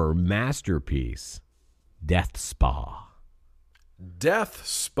horror masterpiece, Death Spa. Death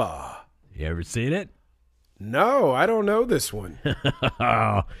Spa. You ever seen it? No, I don't know this one.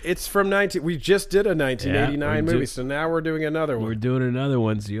 It's from we just did a 1989 Yeah, movie, so now we're doing another We're one. doing another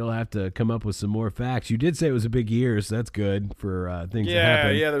one, so you'll have to come up with some more facts. You did say it was a big year, so that's good for things to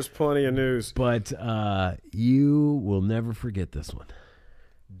happen. Yeah, there's plenty of news. But you will never forget this one.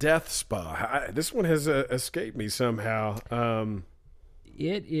 Death Spa. This one has escaped me somehow.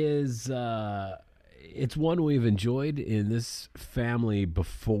 It is. It's one we've enjoyed in this family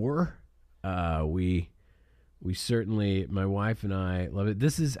before. We certainly, my wife and I love it.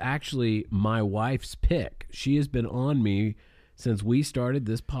 This is actually my wife's pick. She has been on me since we started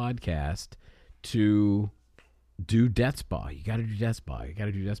this podcast to do Death Spa. You got to do Death Spa. You got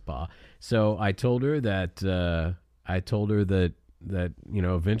to do Death Spa. So I told her that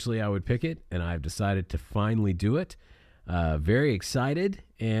eventually I would pick it, and I've decided to finally do it. Very excited,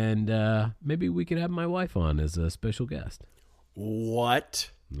 and maybe we could have my wife on as a special guest. What?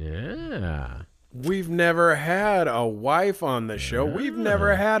 Yeah. We've never had a wife on the show. We've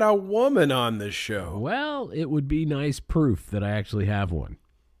never had a woman on the show. Well, it would be nice proof that I actually have one.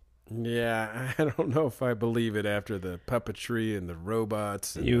 Yeah, I don't know if I believe it after the puppetry and the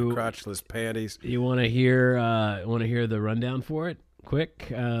robots and the crotchless panties. You want to hear the rundown for it? Quick,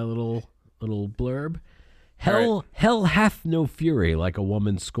 little blurb. Hell hath no fury like a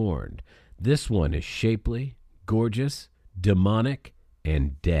woman scorned. This one is shapely, gorgeous, demonic,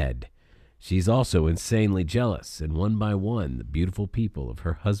 and dead. She's also insanely jealous, and one by one, the beautiful people of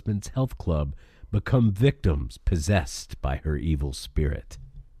her husband's health club become victims possessed by her evil spirit.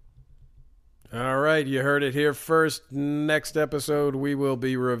 All right, you heard it here first. Next episode, we will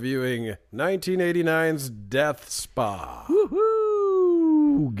be reviewing 1989's Death Spa.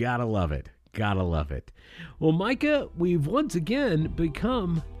 Woohoo! Gotta love it. Gotta love it. Well, Micah, we've once again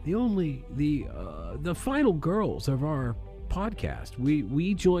become the final girls of our podcast.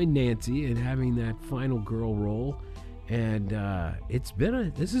 We joined Nancy in having that final girl role, and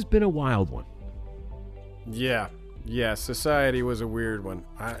this has been a wild one. Yeah, Society was a weird one.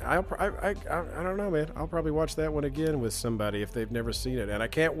 I don't know, man. I'll probably watch that one again with somebody if they've never seen it, and I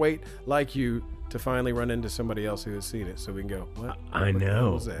can't wait, like you, to finally run into somebody else who has seen it, so we can go, what? I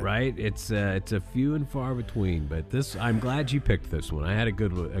know, was that? right? It's a few and far between, but I'm glad you picked this one. I had a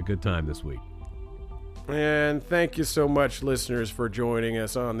good time this week. And thank you so much, listeners, for joining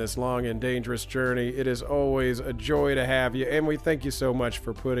us on this long and dangerous journey. It is always a joy to have you, and we thank you so much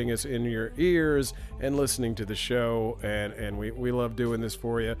for putting us in your ears and listening to the show, and we love doing this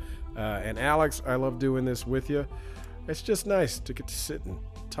for you. And Alex, I love doing this with you. It's just nice to get to sit and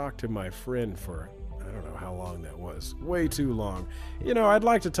talk to my friend for, I don't know how long that was. Way too long. I'd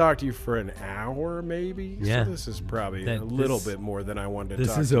like to talk to you for an hour, maybe. Yeah. So this is probably a little bit more than I wanted to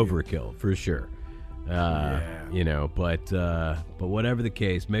talk to This is you. overkill, for sure. But whatever the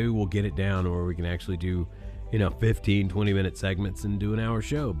case, maybe we'll get it down, or we can actually do 15 20-minute segments and do an hour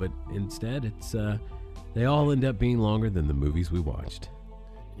show. But instead, they all end up being longer than the movies we watched.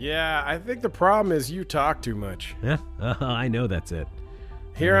 Yeah, I think the problem is you talk too much. Yeah, I know that's it.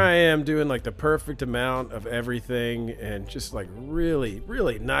 Here I am doing like the perfect amount of everything, and just like really,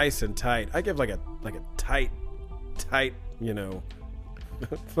 really nice and tight. I give like a tight,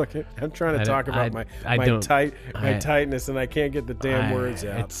 I'm trying to talk about my tightness, and I can't get the damn words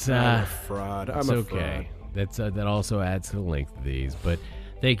out. I'm a fraud. I'm a fraud. That also adds to the length of these. But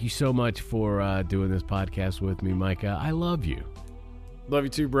thank you so much for doing this podcast with me, Micah. I love you. Love you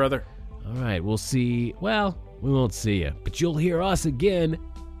too, brother. All right, we'll see. Well, we won't see you, but you'll hear us again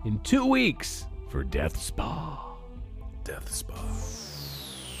in 2 weeks for Death Spa. Death Spa.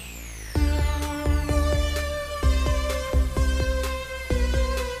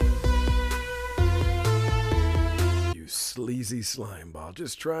 You sleazy slime ball,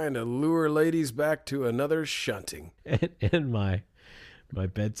 just trying to lure ladies back to another shunting. And my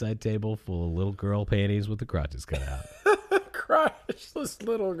bedside table full of little girl panties with the crotches cut out. Crotchless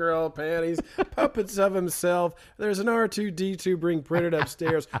little girl panties, puppets of himself. There's an R2-D2 being printed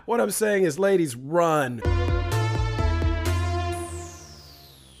upstairs. What I'm saying is, ladies, run.